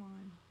 Yeah. Come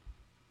on.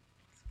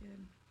 It's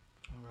good.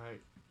 All right.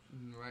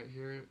 And right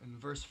here in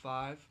verse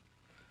 5,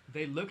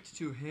 they looked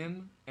to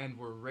him and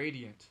were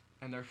radiant,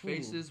 and their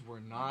faces were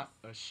not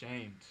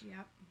ashamed.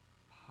 Yep.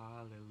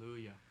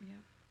 Hallelujah. Yep.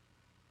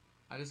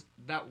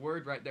 That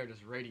word right there,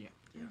 just radiant.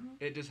 Yeah. Mhm.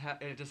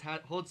 It just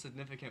holds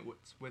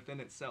significance within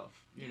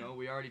itself. You know,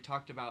 we already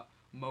talked about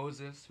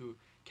Moses, who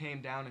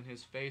came down and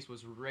his face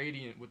was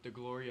radiant with the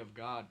glory of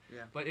God.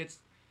 Yeah. But it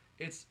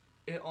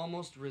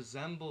almost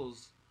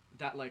resembles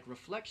that like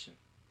reflection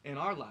in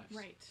our lives.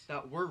 Right.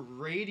 That we're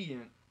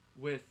radiant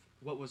with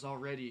what we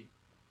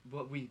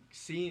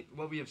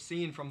have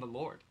seen from the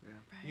Lord.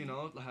 Right. You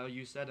know, how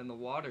you said in the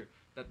water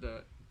that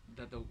the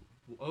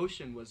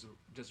ocean was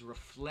just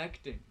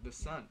reflecting the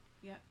sun.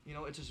 Yeah. You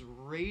know, it's just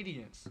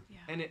radiance. Yeah.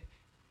 And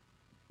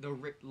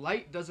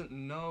light doesn't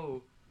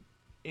know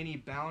any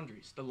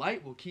boundaries. The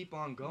light will keep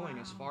on going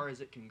as Wow. far as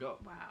it can go.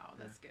 Wow.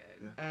 That's good.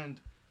 Yeah. And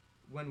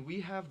when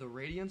we have the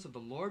radiance of the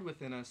Lord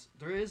within us,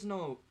 there is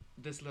no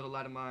this little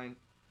light of mine,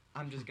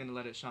 I'm just going to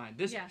let it shine.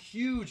 This Yeah.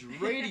 huge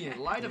radiant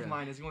light of Yeah.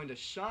 mine is going to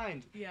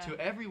shine Yeah. to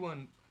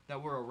everyone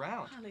that we're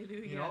around.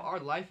 Hallelujah. You know, our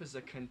life is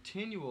a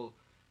continual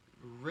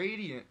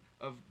radiance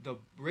of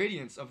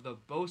the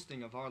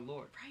boasting of our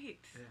Lord. Right.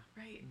 Yeah.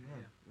 Right.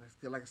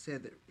 Yeah. Like I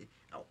said,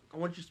 I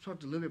want you to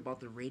talk a little bit about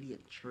the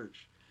radiant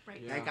church.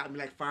 Right. Yeah. That got me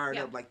like fired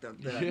Yeah. up, like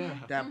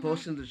Yeah. that Mhm.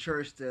 boasting of the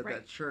church, that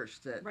Right. church,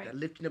 that Right.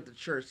 lifting up the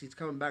church. He's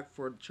coming back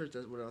for the church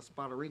that's with a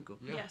spot of wrinkle.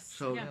 Yeah. Yes.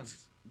 So yeah.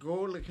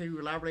 can you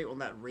elaborate on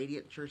that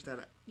radiant church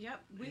that?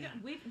 Yep. Yeah.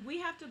 We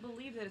have to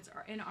believe that it's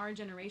in our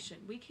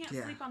generation. We can't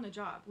Yeah. sleep on the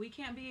job. We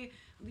can't be,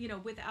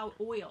 without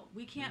oil.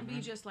 We can't be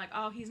just like,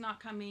 oh, he's not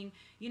coming.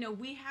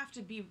 We have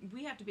to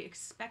be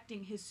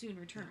expecting his soon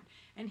return.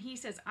 And he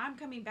says, I'm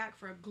coming back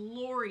for a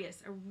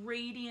glorious, a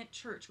radiant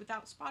church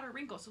without spot or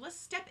wrinkle. So let's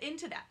step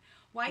into that.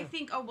 Why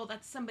think, oh, well,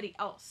 that's somebody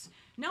else?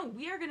 No,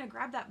 we are going to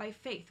grab that by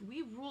faith.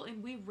 We rule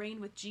and we reign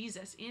with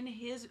Jesus in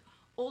his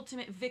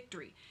ultimate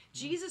victory.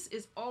 Jesus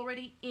is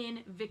already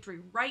in victory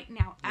right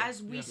now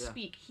as we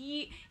speak.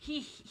 He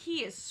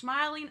is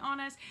smiling on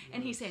us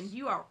and he's saying,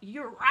 you're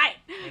right.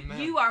 Amen.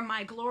 You are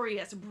my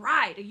glorious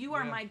bride. You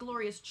are Yeah. my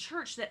glorious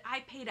church that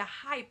I paid a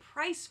high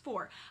price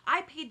for.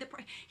 I paid the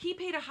price. He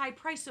paid a high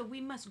price, so we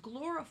must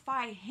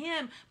glorify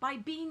him by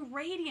being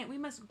radiant. We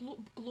must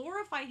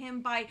glorify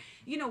him by,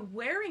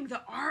 wearing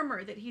the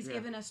armor that he's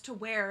given us to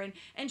wear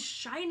and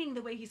shining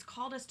the way he's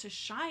called us to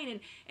shine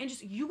and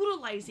just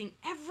utilizing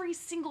every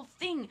single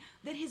thing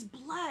that his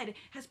blood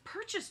has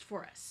purchased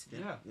for us.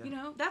 Yeah.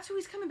 That's who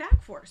he's coming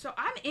back for. So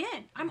I'm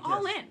in. I'm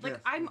all Yes, in.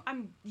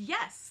 Like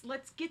yes.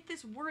 let's get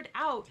this word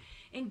out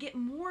and get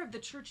more of the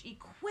church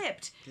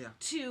equipped Yeah.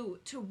 to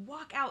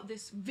walk out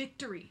this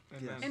victory.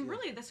 Amen. And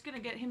really that's going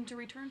to get him to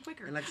return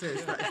quicker. And like I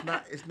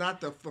said, it's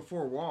not the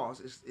 4 walls.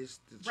 It's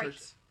the church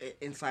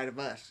inside of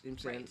us. You know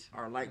what I'm saying? Right.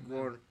 Our light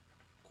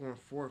going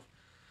forth.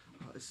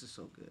 Oh, this is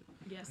so good.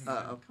 Yes.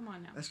 Come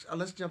on now.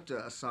 Let's jump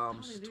to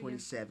Psalms Hallelujah.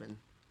 27,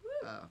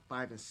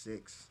 5 and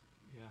 6.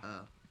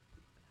 Yeah.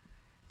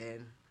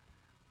 And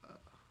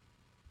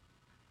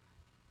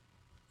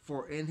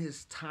for in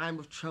his time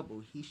of trouble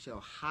he shall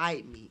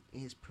hide me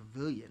in his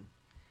pavilion,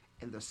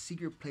 in the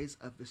secret place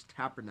of his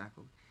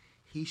tabernacle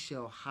he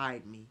shall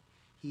hide me.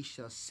 He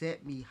shall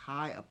set me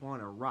high upon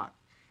a rock,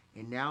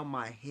 and now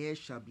my head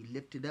shall be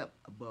lifted up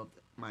above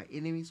my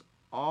enemies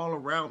all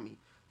around me.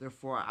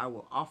 Therefore I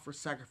will offer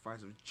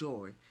sacrifice of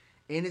joy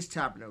in his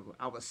tabernacle.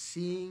 I will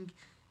sing,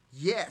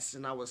 yes,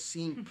 and I will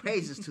sing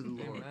praises to the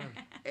Lord.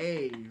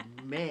 Amen.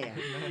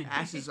 Amen.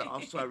 Ashes are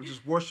also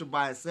just worship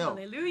by itself.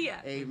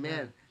 Hallelujah.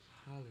 Amen.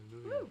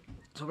 Hallelujah. Woo.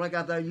 So when I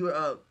got that,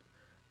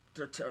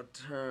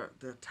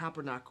 the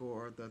tabernacle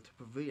or the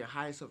pavilion,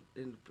 highest up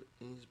in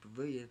his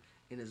pavilion,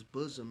 in his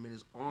bosom, in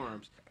his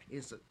arms.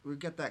 We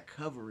got that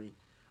covering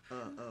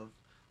of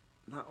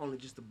not only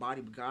just the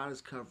body, but God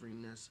is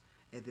covering us,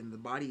 and then the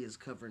body is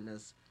covering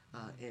us.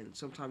 And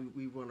sometimes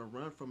we want to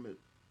run from it,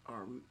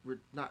 or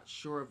we're not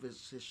sure of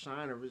his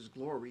shine or his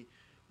glory.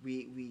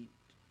 We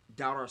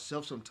doubt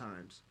ourselves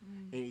sometimes,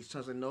 and he's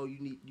telling us, no,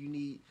 you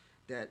need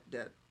that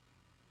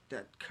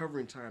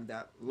covering time,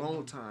 that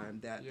alone time,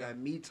 that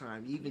me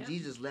time. Even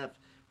Jesus left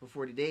for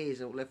 40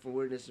 days and left from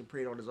wilderness and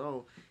prayed on his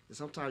own. And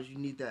sometimes you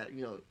need that,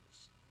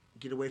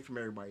 get away from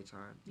everybody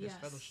time. Yes.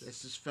 Fellowship.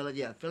 It's just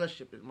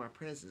fellowship in my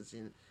presence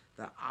in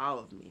the aisle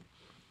of me.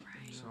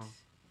 Right. So.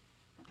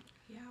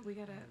 Yeah, we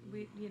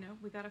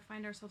gotta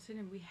find ourselves in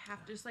him. We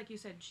have, just like you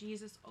said,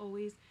 Jesus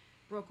always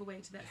broke away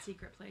to that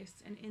secret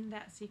place, and in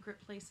that secret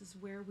place is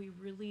where we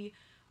really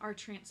are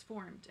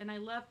transformed. And I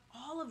love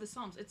all of the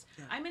Psalms.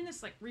 I'm in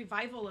this like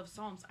revival of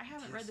Psalms. I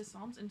haven't read the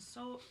Psalms in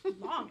so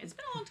long. It's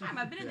been a long time.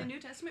 I've been in the New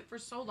Testament for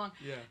so long.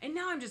 Yeah. And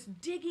now I'm just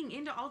digging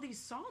into all these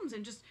Psalms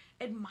and just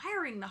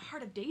admiring the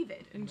heart of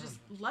David and just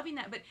loving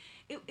that. But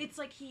it's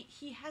like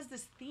he has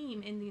this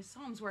theme in these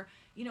Psalms where,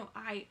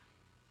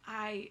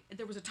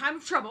 there was a time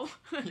of trouble,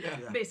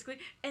 basically,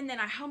 and then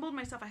I humbled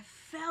myself. I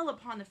fell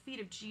upon the feet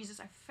of Jesus.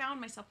 I found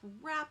myself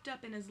wrapped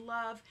up in his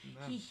love.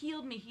 Amen. He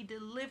healed me. He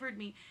delivered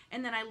me.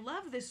 And then I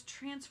love this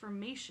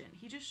transformation.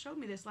 He just showed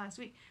me this last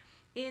week.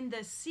 In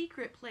the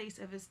secret place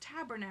of his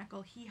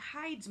tabernacle, he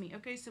hides me.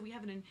 Okay, so we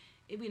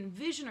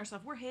envision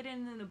ourselves. We're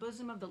hidden in the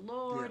bosom of the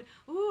Lord.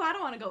 Yeah. Ooh, I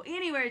don't want to go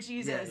anywhere,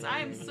 Jesus. I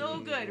am so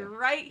good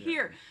right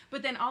here.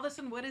 But then all of a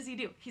sudden, what does he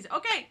do? He's,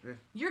 okay,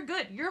 you're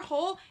good. You're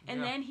whole.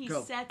 And then he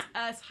sets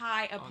us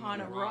high upon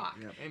a rock.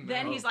 Yeah.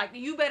 Then he's like,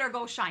 you better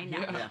go shine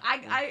now. Yeah.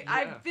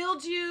 I've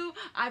filled you.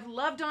 I've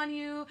loved on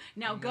you.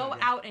 Now go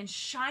out and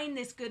shine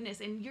this goodness.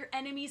 And your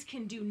enemies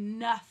can do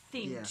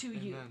nothing to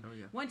you. Oh,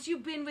 yeah. Once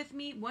you've been with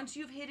me, once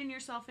you've hidden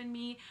yourself in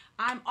me,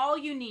 I'm all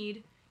you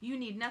need. You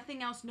need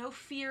nothing else, no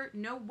fear,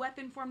 no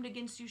weapon formed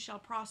against you shall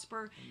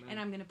prosper. Amen. And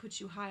I'm going to put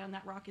you high on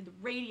that rock in the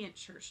radiant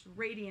church, the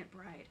radiant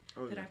bride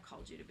that I've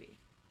called you to be.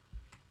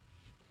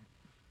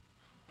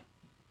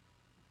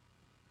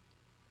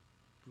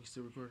 We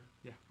still recording?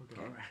 Yeah, we're good.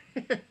 All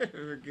right.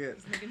 We're good.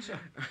 Just making sure.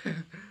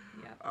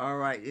 Yeah. All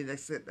right. And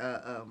that's it.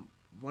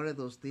 One of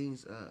those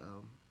things,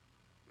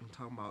 I'm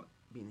talking about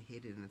being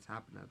hidden in the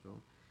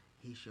tabernacle.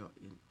 He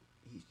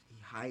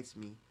hides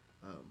me.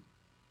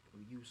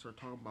 You start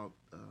talking about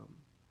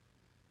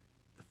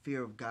the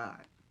fear of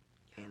God,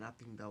 and I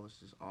think that was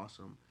just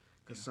awesome.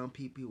 Because some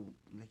people,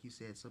 like you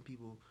said, some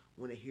people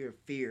when they hear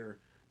fear,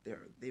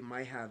 they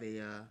might have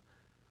a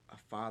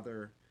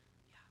father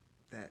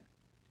that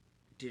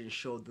didn't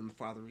show them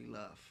fatherly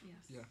love.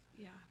 Yes.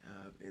 Yeah.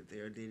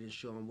 They didn't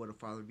show them what a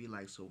father would be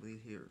like. So they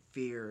hear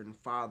fear and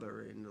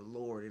father and the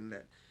Lord and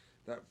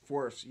that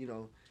force.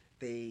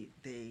 They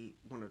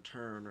want to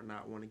turn or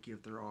not want to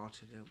give their all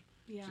to them.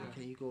 Yeah. So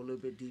can you go a little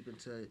bit deep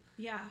into?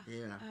 Yeah.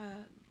 Yeah.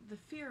 The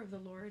fear of the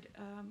Lord.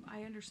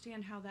 I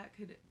understand how that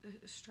could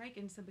strike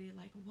in somebody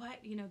like, what?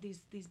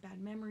 These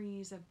bad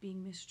memories of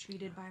being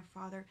mistreated by a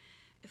father.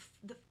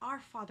 Our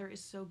Father is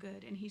so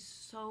good and He's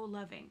so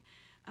loving,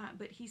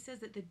 but He says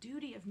that the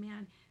duty of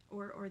man,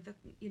 or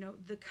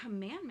the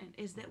commandment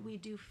is that we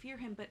do fear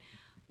Him. But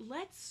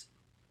let's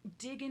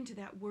dig into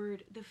that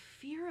word. The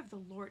fear of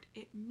the Lord.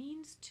 It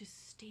means to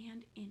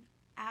stand in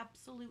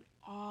absolute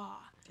awe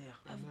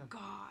of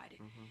God.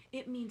 Mm-hmm.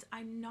 It means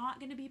I'm not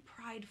going to be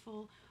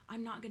prideful.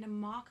 I'm not going to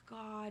mock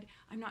God.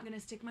 I'm not going to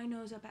stick my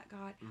nose up at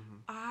God. Mm-hmm.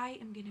 I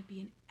am going to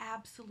be in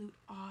absolute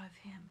awe of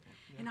Him.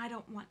 Yeah. And I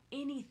don't want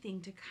anything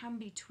to come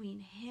between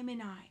Him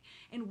and I.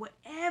 And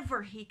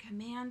whatever He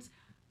commands,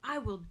 I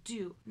will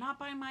do. Not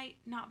by might,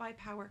 not by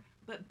power,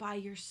 but by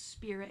your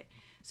Spirit.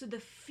 So the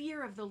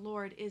fear of the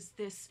Lord is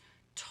this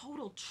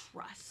total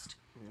trust.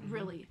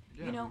 Really,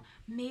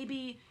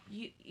 maybe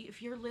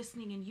if you're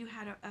listening and you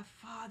had a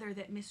father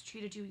that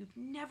mistreated you, you've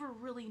never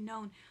really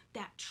known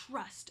that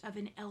trust of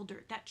an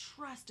elder, that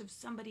trust of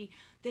somebody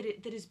that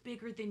is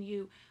bigger than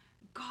you.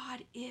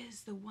 God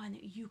is the one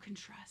that you can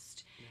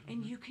trust,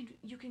 and you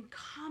can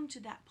come to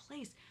that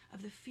place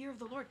of the fear of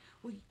the Lord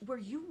where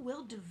you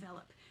will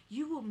develop,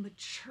 you will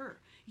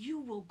mature,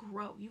 you will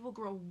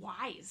grow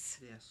wise.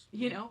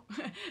 Yes.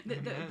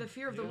 The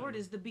fear of the Lord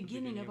is the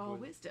beginning of all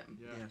wisdom.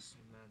 Yeah. Yes.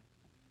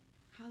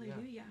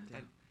 Hallelujah. Yeah.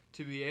 And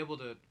to be able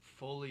to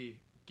fully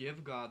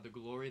give God the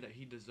glory that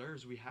He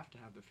deserves, we have to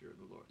have the fear of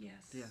the Lord.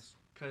 Yes.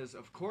 Because,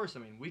 of course,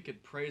 we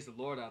could praise the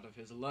Lord out of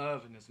His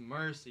love and His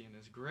mercy and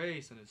His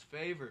grace and His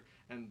favor,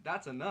 and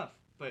that's enough.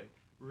 But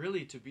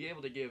really, to be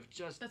able to give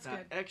just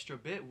that extra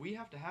bit, we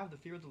have to have the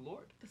fear of the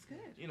Lord. That's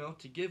good.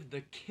 To give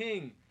the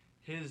King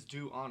His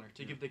due honor,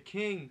 to give the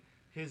King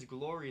His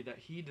glory that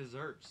He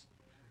deserves.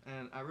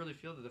 And I really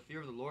feel that the fear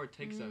of the Lord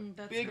takes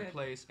a big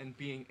place in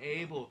being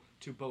able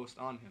to boast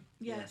on Him.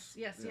 Yes.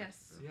 Yeah.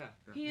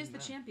 He is the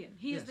champion.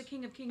 He is the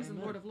King of Kings and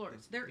Lord of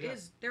Lords. There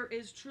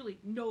is truly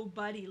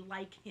nobody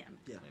like Him.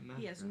 Yeah.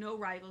 He has no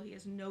rival. He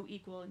has no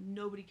equal, and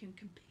nobody can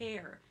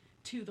compare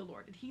to the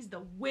Lord, and he's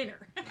the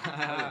winner.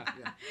 Yeah.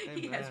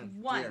 He has Amen.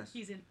 won. Yes.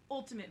 He's in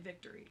ultimate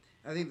victory.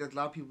 I think there's a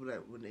lot of people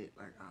that when they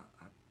like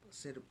I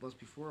said it once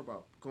before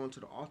about going to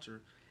the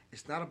altar.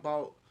 It's not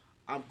about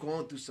I'm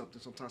going through something.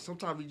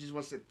 Sometimes we just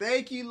want to say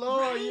thank you,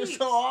 Lord. You're Right.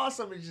 so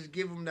awesome, and just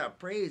give him that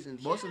praise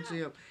and motion to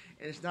Yeah. him.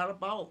 And it's not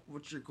about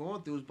what you're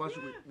going through. It's about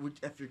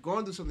if you're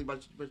going through something,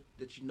 but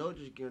that you know that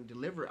you're going to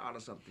deliver out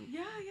of something.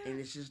 Yeah, yeah. And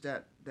it's just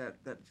that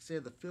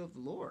said the fear of the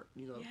Lord.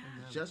 You know, Yeah.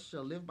 the just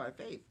shall live by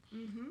faith.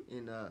 Mm-hmm.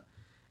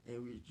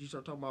 And you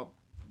start talking about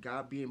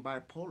God being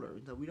bipolar.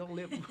 You know, we don't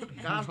live.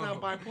 God's not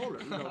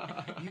bipolar. You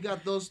know, you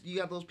got those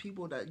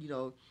people that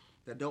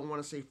that don't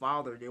want to say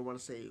Father. They want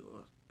to say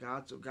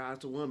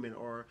God's a woman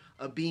or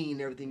a being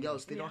and everything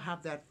else. They don't Yeah.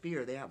 have that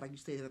fear. They have, like you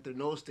say, that their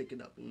nose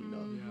sticking up. And,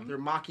 Mhm. they're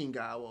mocking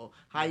God. Well,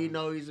 how you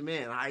know he's a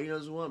man? How you know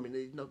he's a woman?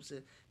 They,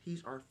 say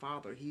he's our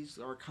Father. He's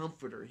our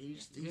comforter.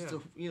 He's Yeah.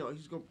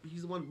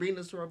 he's the one bringing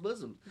us to our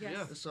bosom.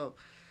 Yes. Yeah. So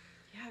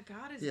Yeah,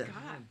 God is Yeah.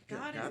 God.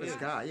 yeah, God is God.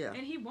 God. Yeah.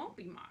 And he won't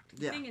be mocked.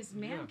 The Yeah. thing is,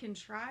 man Yeah. can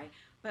try,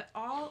 but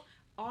all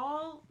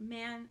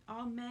men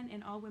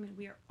and all women,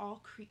 we are all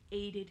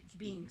created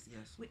beings.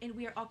 Yes. And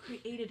we are all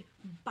created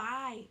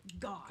by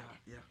God.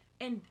 Yeah.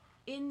 And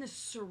in the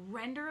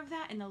surrender of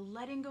that and the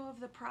letting go of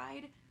the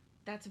pride,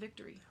 that's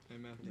victory.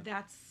 Amen.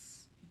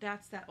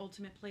 That's that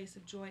ultimate place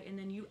of joy. And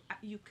then you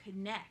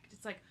connect.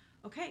 It's like,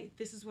 okay,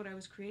 this is what I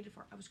was created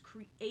for. I was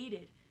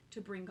created to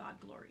bring God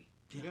glory.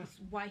 Yeah. That's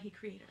why he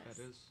created us.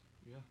 That is,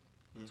 yeah.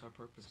 That's our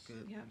purpose.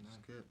 Good. Yeah. That's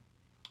good.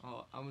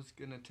 Oh, I was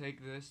going to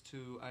take this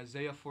to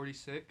Isaiah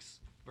 46,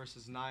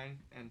 verses 9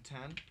 and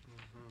 10.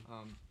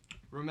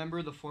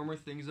 Remember the former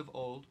things of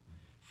old,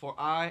 for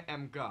I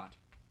am God,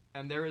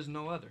 and there is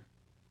no other.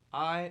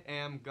 I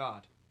am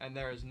God, and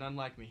there is none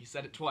like me. He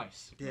said it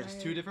twice. Yes.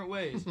 It's two different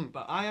ways,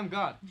 but I am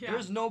God. Yeah.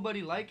 There's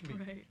nobody like me.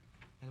 Right.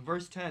 And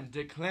verse 10,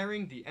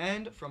 declaring the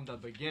end from the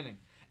beginning,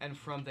 and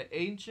from the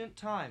ancient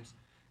times,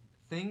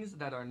 things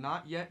that are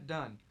not yet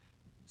done,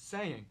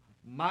 saying,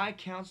 my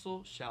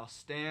counsel shall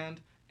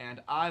stand,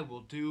 and I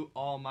will do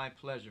all my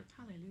pleasure.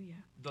 Hallelujah.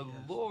 The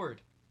Yes.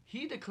 Lord,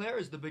 he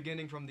declares the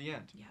beginning from the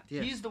end. Yeah.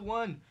 Yes. He's the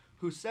one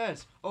who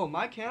says, oh,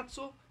 my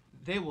counsel,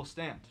 they will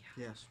stand,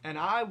 Yes. and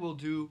I will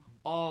do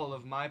all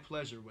of my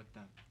pleasure with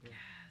them. Yes.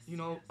 You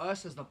know, yes.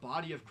 us as the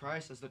body of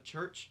Christ, as the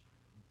church,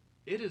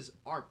 it is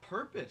our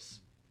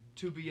purpose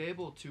to be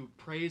able to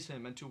praise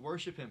him and to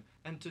worship him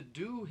and to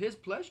do his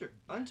pleasure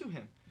unto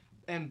him.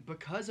 And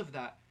because of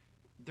that,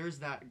 there's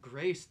that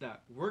grace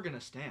that we're going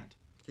to stand.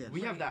 Yes.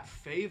 We have Right. that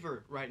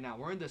favor right now.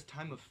 We're in this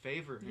time of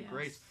favor and Yes.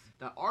 grace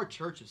that our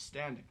church is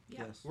standing.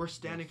 Yeah. Yes. We're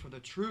standing for the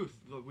truth.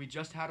 We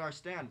just had our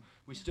stand.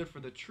 We stood for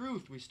the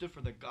truth. We stood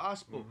for the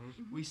gospel.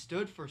 Mm-hmm. We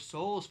stood for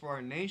souls, for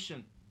our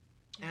nation.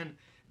 And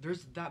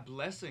there's that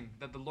blessing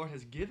that the Lord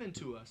has given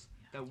to us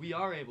that we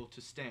are able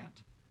to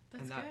stand.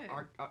 That's and that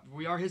good.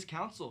 we are his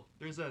counsel.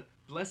 There's a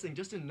blessing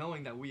just in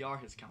knowing that we are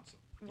his counsel.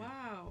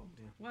 Wow.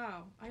 Yeah.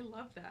 Wow. I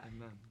love that.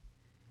 Amen.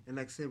 And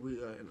like I said,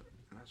 and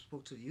I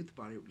spoke to the youth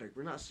about it. Like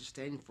we're not just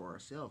standing for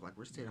ourselves. Like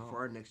we're standing No. for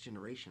our next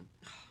generation.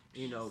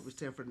 We're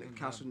standing for the Amen.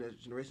 council next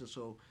generation.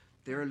 So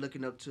they're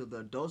looking up to the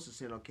adults and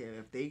saying, okay,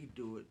 if they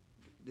do it,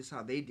 this is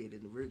how they did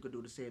it, and we're gonna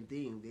do the same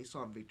thing. They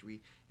saw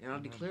victory, and I'll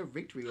Amen. declare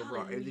victory over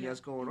everything Hallelujah. that's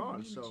going In the on. name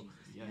of So Jesus.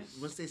 Yes.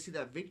 once they see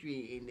that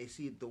victory and they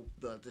see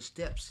the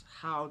steps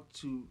how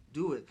to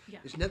do it, Yeah.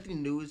 it's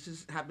nothing new. It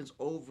just happens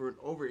over and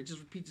over. It just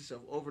repeats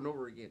itself over and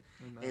over again.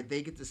 Amen. And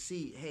they get to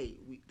see, hey,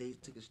 they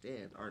took a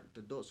stand.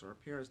 The adults, our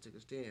parents took a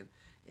stand,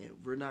 and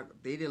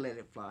they didn't let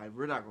it fly.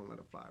 We're not gonna let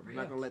it fly. We're Right.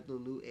 not gonna let the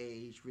new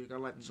age. We're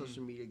gonna let Mhm.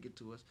 social media get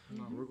to us.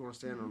 Mhm. We're gonna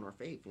stand on our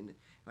faith. And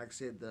like I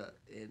said, the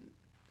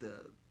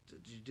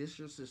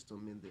judicial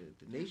system in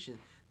the nation,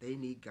 they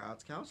need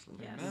God's counseling.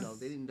 Yes. You know,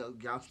 they need a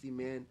godly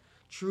man,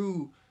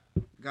 true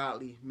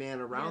godly man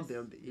around Yes.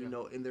 them. You Yeah.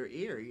 know, in their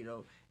ear. You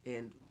know,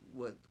 and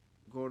what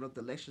going up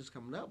the elections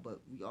coming up,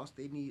 but we also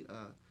they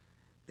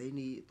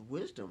need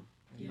wisdom.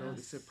 You know, they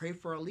Yes. said pray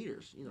for our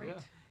leaders. You know, Right.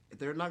 Yeah. if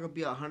they're not gonna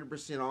be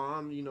 100%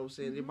 on, you know, what I'm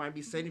saying it Mhm. might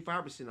be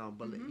 75% on,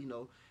 but Mhm. you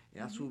know,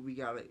 that's Mhm. what we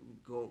gotta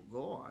go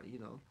on. You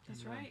know,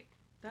 That's Amen. right.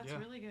 That's Yeah.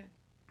 really good.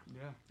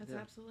 Yeah. That's Yeah.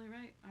 absolutely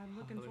right. I'm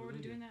looking forward to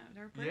Hallelujah. doing that at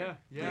our prayer.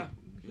 Yeah. Yeah.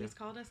 He's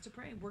called us to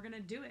pray. We're going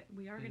to do it.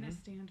 We are going to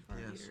Mhm. stand for our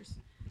Yes. leaders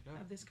Yeah.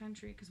 of this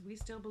country because we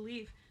still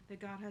believe that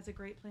God has a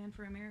great plan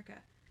for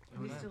America.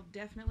 We Amen. still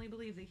definitely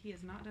believe that He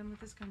is not done with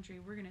this country.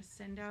 We're going to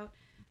send out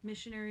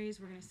missionaries.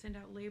 We're going to send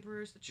out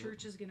laborers. The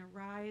church is going to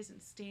rise and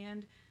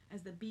stand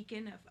as the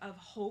beacon of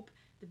hope,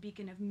 the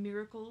beacon of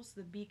miracles,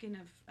 the beacon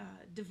of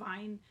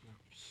divine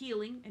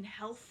healing and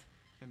health,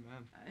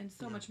 Amen. and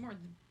so Yeah. much more.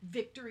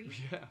 Victory.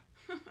 Yeah.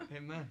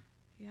 Amen.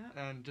 Yeah.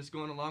 And just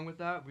going along with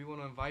that, we want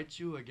to invite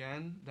you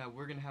again that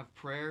we're going to have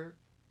prayer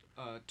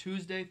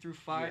Tuesday through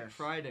Yes.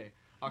 Friday,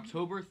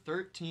 October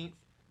 13th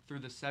through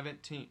the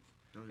 17th.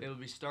 Okay. It'll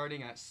be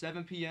starting at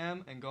 7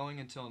 p.m. and going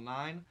until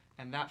 9.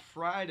 And that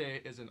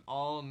Friday is an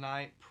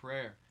all-night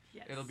prayer.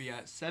 Yes. It'll be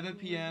at 7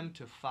 p.m.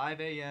 to 5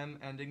 a.m.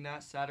 ending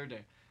that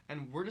Saturday.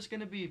 And we're just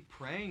going to be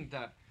praying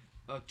that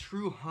a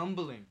true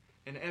humbling,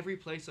 in every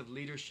place of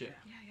leadership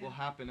Yeah. will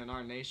happen in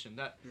our nation.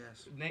 That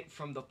Yes.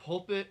 from the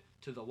pulpit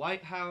to the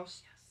White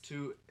House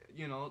to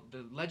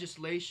the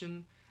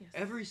legislation,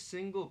 every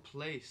single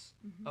place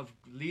of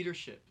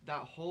leadership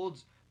that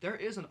holds, there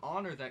is an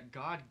honor that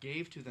God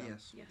gave to them,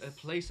 Yes. a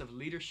place of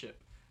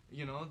leadership,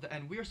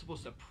 and we are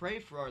supposed to pray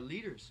for our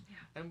leaders,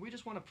 and we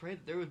just want to pray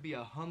that there would be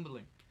a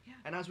humbling. Yeah.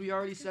 And as we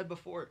already said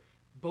before,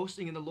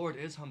 boasting in the Lord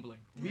is humbling.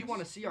 We Yes. want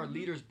to see our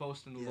leaders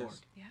boast in the Yes. Lord.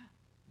 Yeah.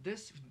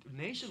 This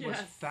nation was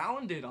Yes.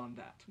 founded on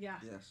that. Yeah.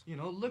 Yes.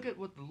 Look at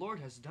what the Lord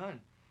has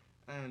done.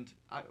 And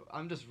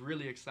I'm just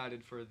really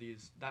excited for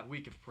that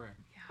week of prayer.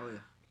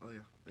 Oh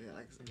yeah.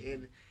 Like,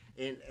 and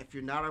if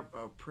you're not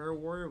a prayer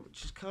warrior,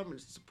 just come and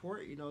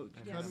support.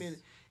 Come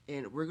in,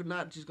 and we're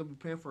not just gonna be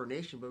praying for our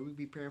nation, but we'll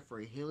be praying for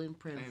a healing,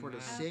 praying for the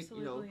Amen. sick.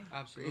 Absolutely.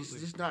 Absolutely. It's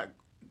just not.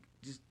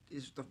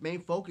 It's the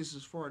main focus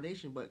is for our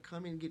nation, but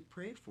come and get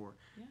prayed for.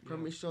 Yeah.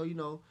 Come and show,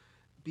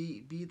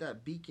 be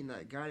that beacon,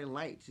 that guiding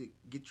light to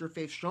get your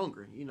faith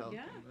stronger.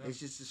 Yeah. It's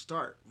just to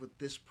start with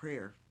this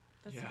prayer.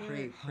 That's Yeah. good.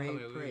 Pray.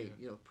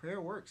 Hallelujah.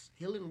 Prayer works.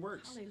 Healing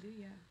works.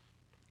 Hallelujah.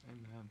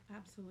 Amen.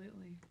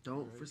 Absolutely.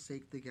 Don't Right.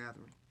 forsake the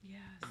gathering.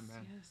 Yes.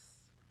 Amen. Yes.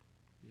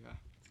 Yeah.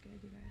 It's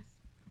good, you guys.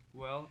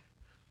 Well,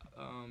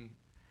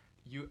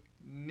 you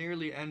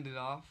nearly ended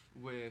off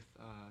with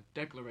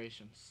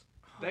declarations.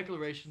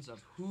 Declarations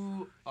of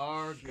who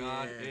our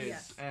God is.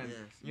 Yes. And,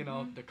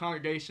 Yes. the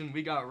congregation,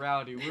 we got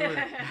rowdy. We were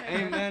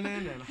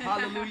amening and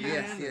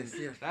hallelujah.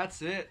 Yes.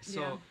 That's it.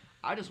 So Yeah.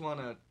 I just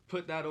want to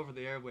put that over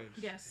the airwaves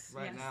Yes.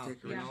 right yes. now.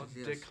 Declarations,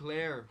 yes.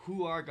 Declare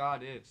who our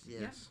God is.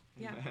 Yes.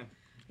 Yeah. Amen.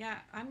 Yeah,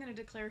 I'm going to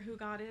declare who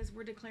God is.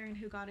 We're declaring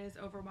who God is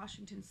over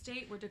Washington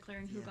State. We're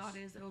declaring who Yes. God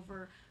is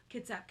over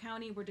Kitsap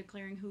County. We're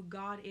declaring who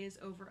God is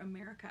over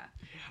America.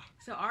 Yeah.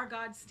 So our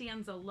God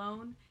stands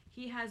alone.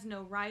 He has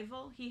no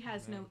rival. He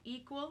has no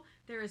equal.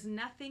 There is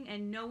nothing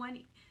and no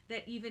one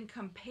that even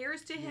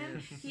compares to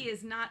him. Yes. He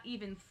is not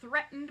even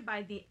threatened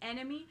by the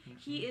enemy.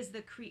 He is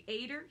the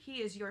creator.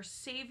 He is your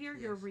savior,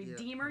 your Yes, yeah.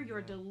 redeemer,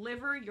 your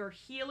deliverer, your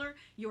healer,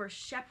 your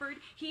shepherd.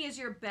 He is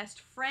your best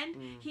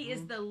friend. He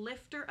is the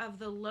lifter of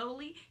the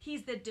lowly.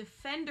 He's the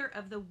defender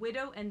of the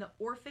widow and the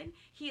orphan.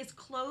 He is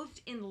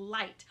clothed in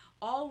light.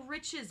 All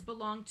riches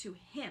belong to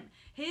him.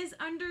 His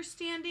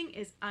understanding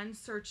is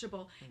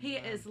unsearchable. He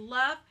is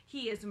love.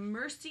 He is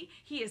mercy.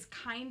 He is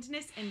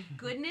kindness and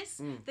goodness.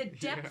 The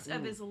depths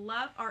of his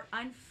love are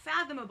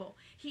unfathomable.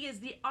 He is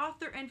the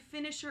author and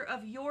finisher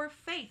of your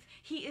faith.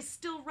 He is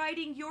still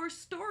writing your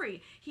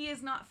story. He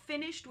is not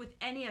finished with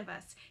any of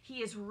us.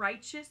 He is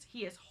righteous.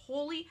 He is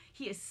holy.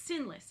 He is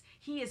sinless.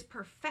 He is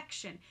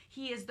perfection.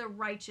 He is the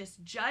righteous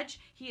judge.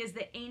 He is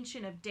the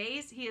ancient of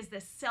days. He is the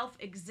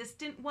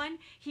self-existent one.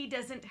 He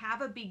doesn't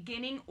have a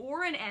beginning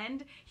or an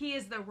end. He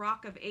is the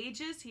rock of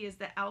ages. He is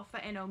the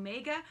Alpha and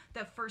Omega,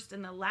 the first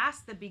and the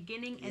last, the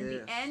beginning and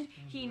the Yes. end.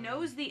 He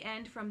knows the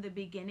end from the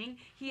beginning.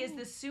 He is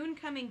the soon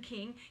coming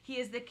King. He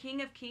is the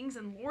King of kings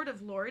and Lord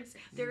of lords.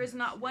 There is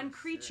not one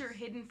creature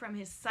hidden from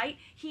his sight.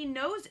 He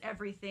knows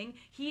everything.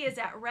 He is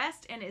at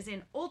rest and is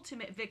in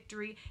ultimate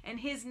victory. And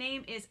his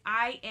name is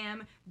I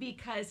Am,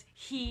 because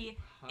he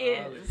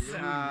is.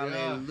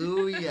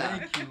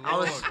 Hallelujah. Thank you, I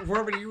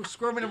was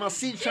squirming in my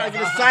seat trying to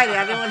get excited.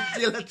 I didn't want to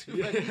deal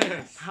too much.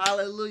 Yes.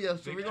 Hallelujah.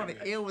 So we're going to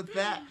Victory. end with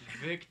that.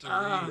 Victory.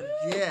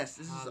 Yes,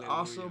 this is Hallelujah.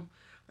 awesome.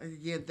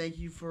 Again, thank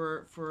you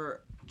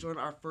for joining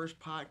our first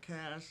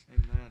podcast.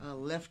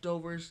 Amen.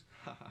 Leftovers.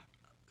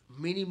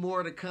 Many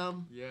more to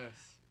come. Yes.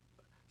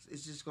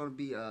 It's just going to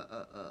be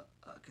a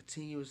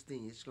continuous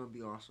thing. It's going to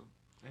be awesome.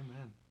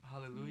 Amen.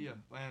 Hallelujah.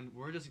 And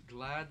we're just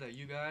glad that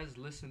you guys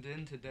listened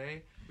in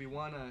today. We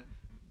want to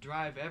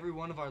drive every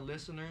one of our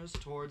listeners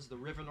towards the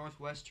River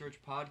Northwest Church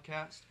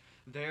podcast.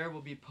 There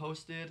will be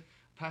posted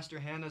Pastor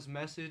Hannah's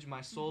message,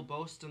 My Soul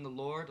Boasts in the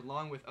Lord,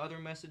 along with other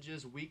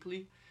messages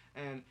weekly.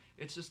 And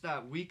it's just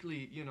that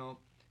weekly,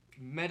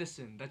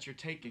 medicine that you're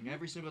taking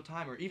every single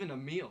time, or even a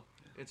meal.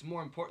 It's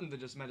more important than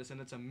just medicine.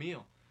 It's a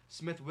meal.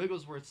 Smith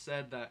Wigglesworth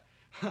said that,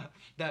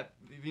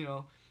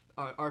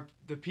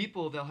 the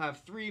people, they'll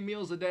have 3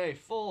 meals a day,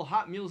 full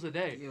hot meals a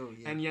day,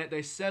 and yet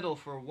they settle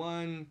for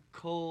one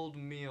cold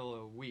meal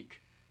a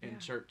week in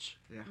church.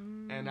 Yeah.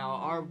 And now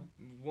our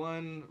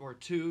 1 or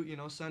 2,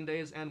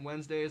 Sundays and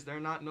Wednesdays, they're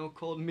not no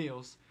cold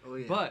meals. Oh,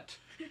 yeah. But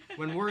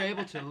when we're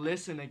able to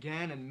listen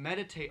again and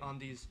meditate on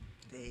these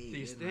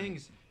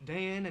things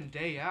day in and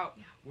day out,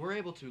 we're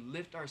able to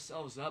lift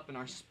ourselves up, and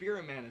our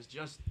spirit man is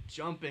just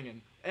jumping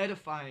and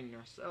edifying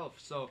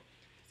ourselves. So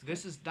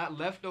this is that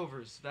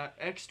leftovers, that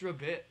extra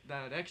bit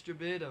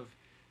of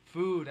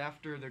food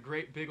after the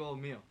great big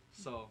old meal.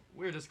 So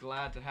we're just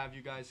glad to have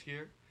you guys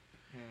here.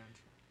 And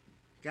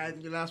Guys,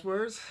 your last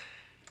words?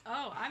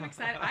 Oh, I'm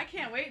excited. I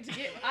can't wait to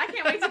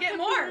get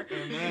more.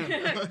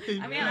 Amen.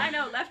 I mean, I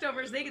know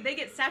leftovers, they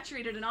get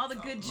saturated in all the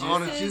good All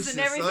the juices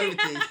and juices,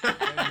 everything.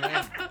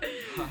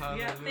 Amen.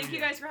 Yeah, thank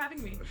you guys for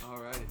having me. All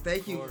right.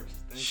 Thank you.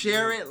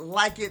 Share it,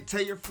 like it,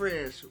 tell your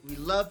friends. We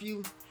love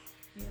you.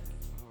 Yes.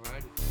 All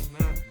right.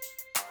 Amen.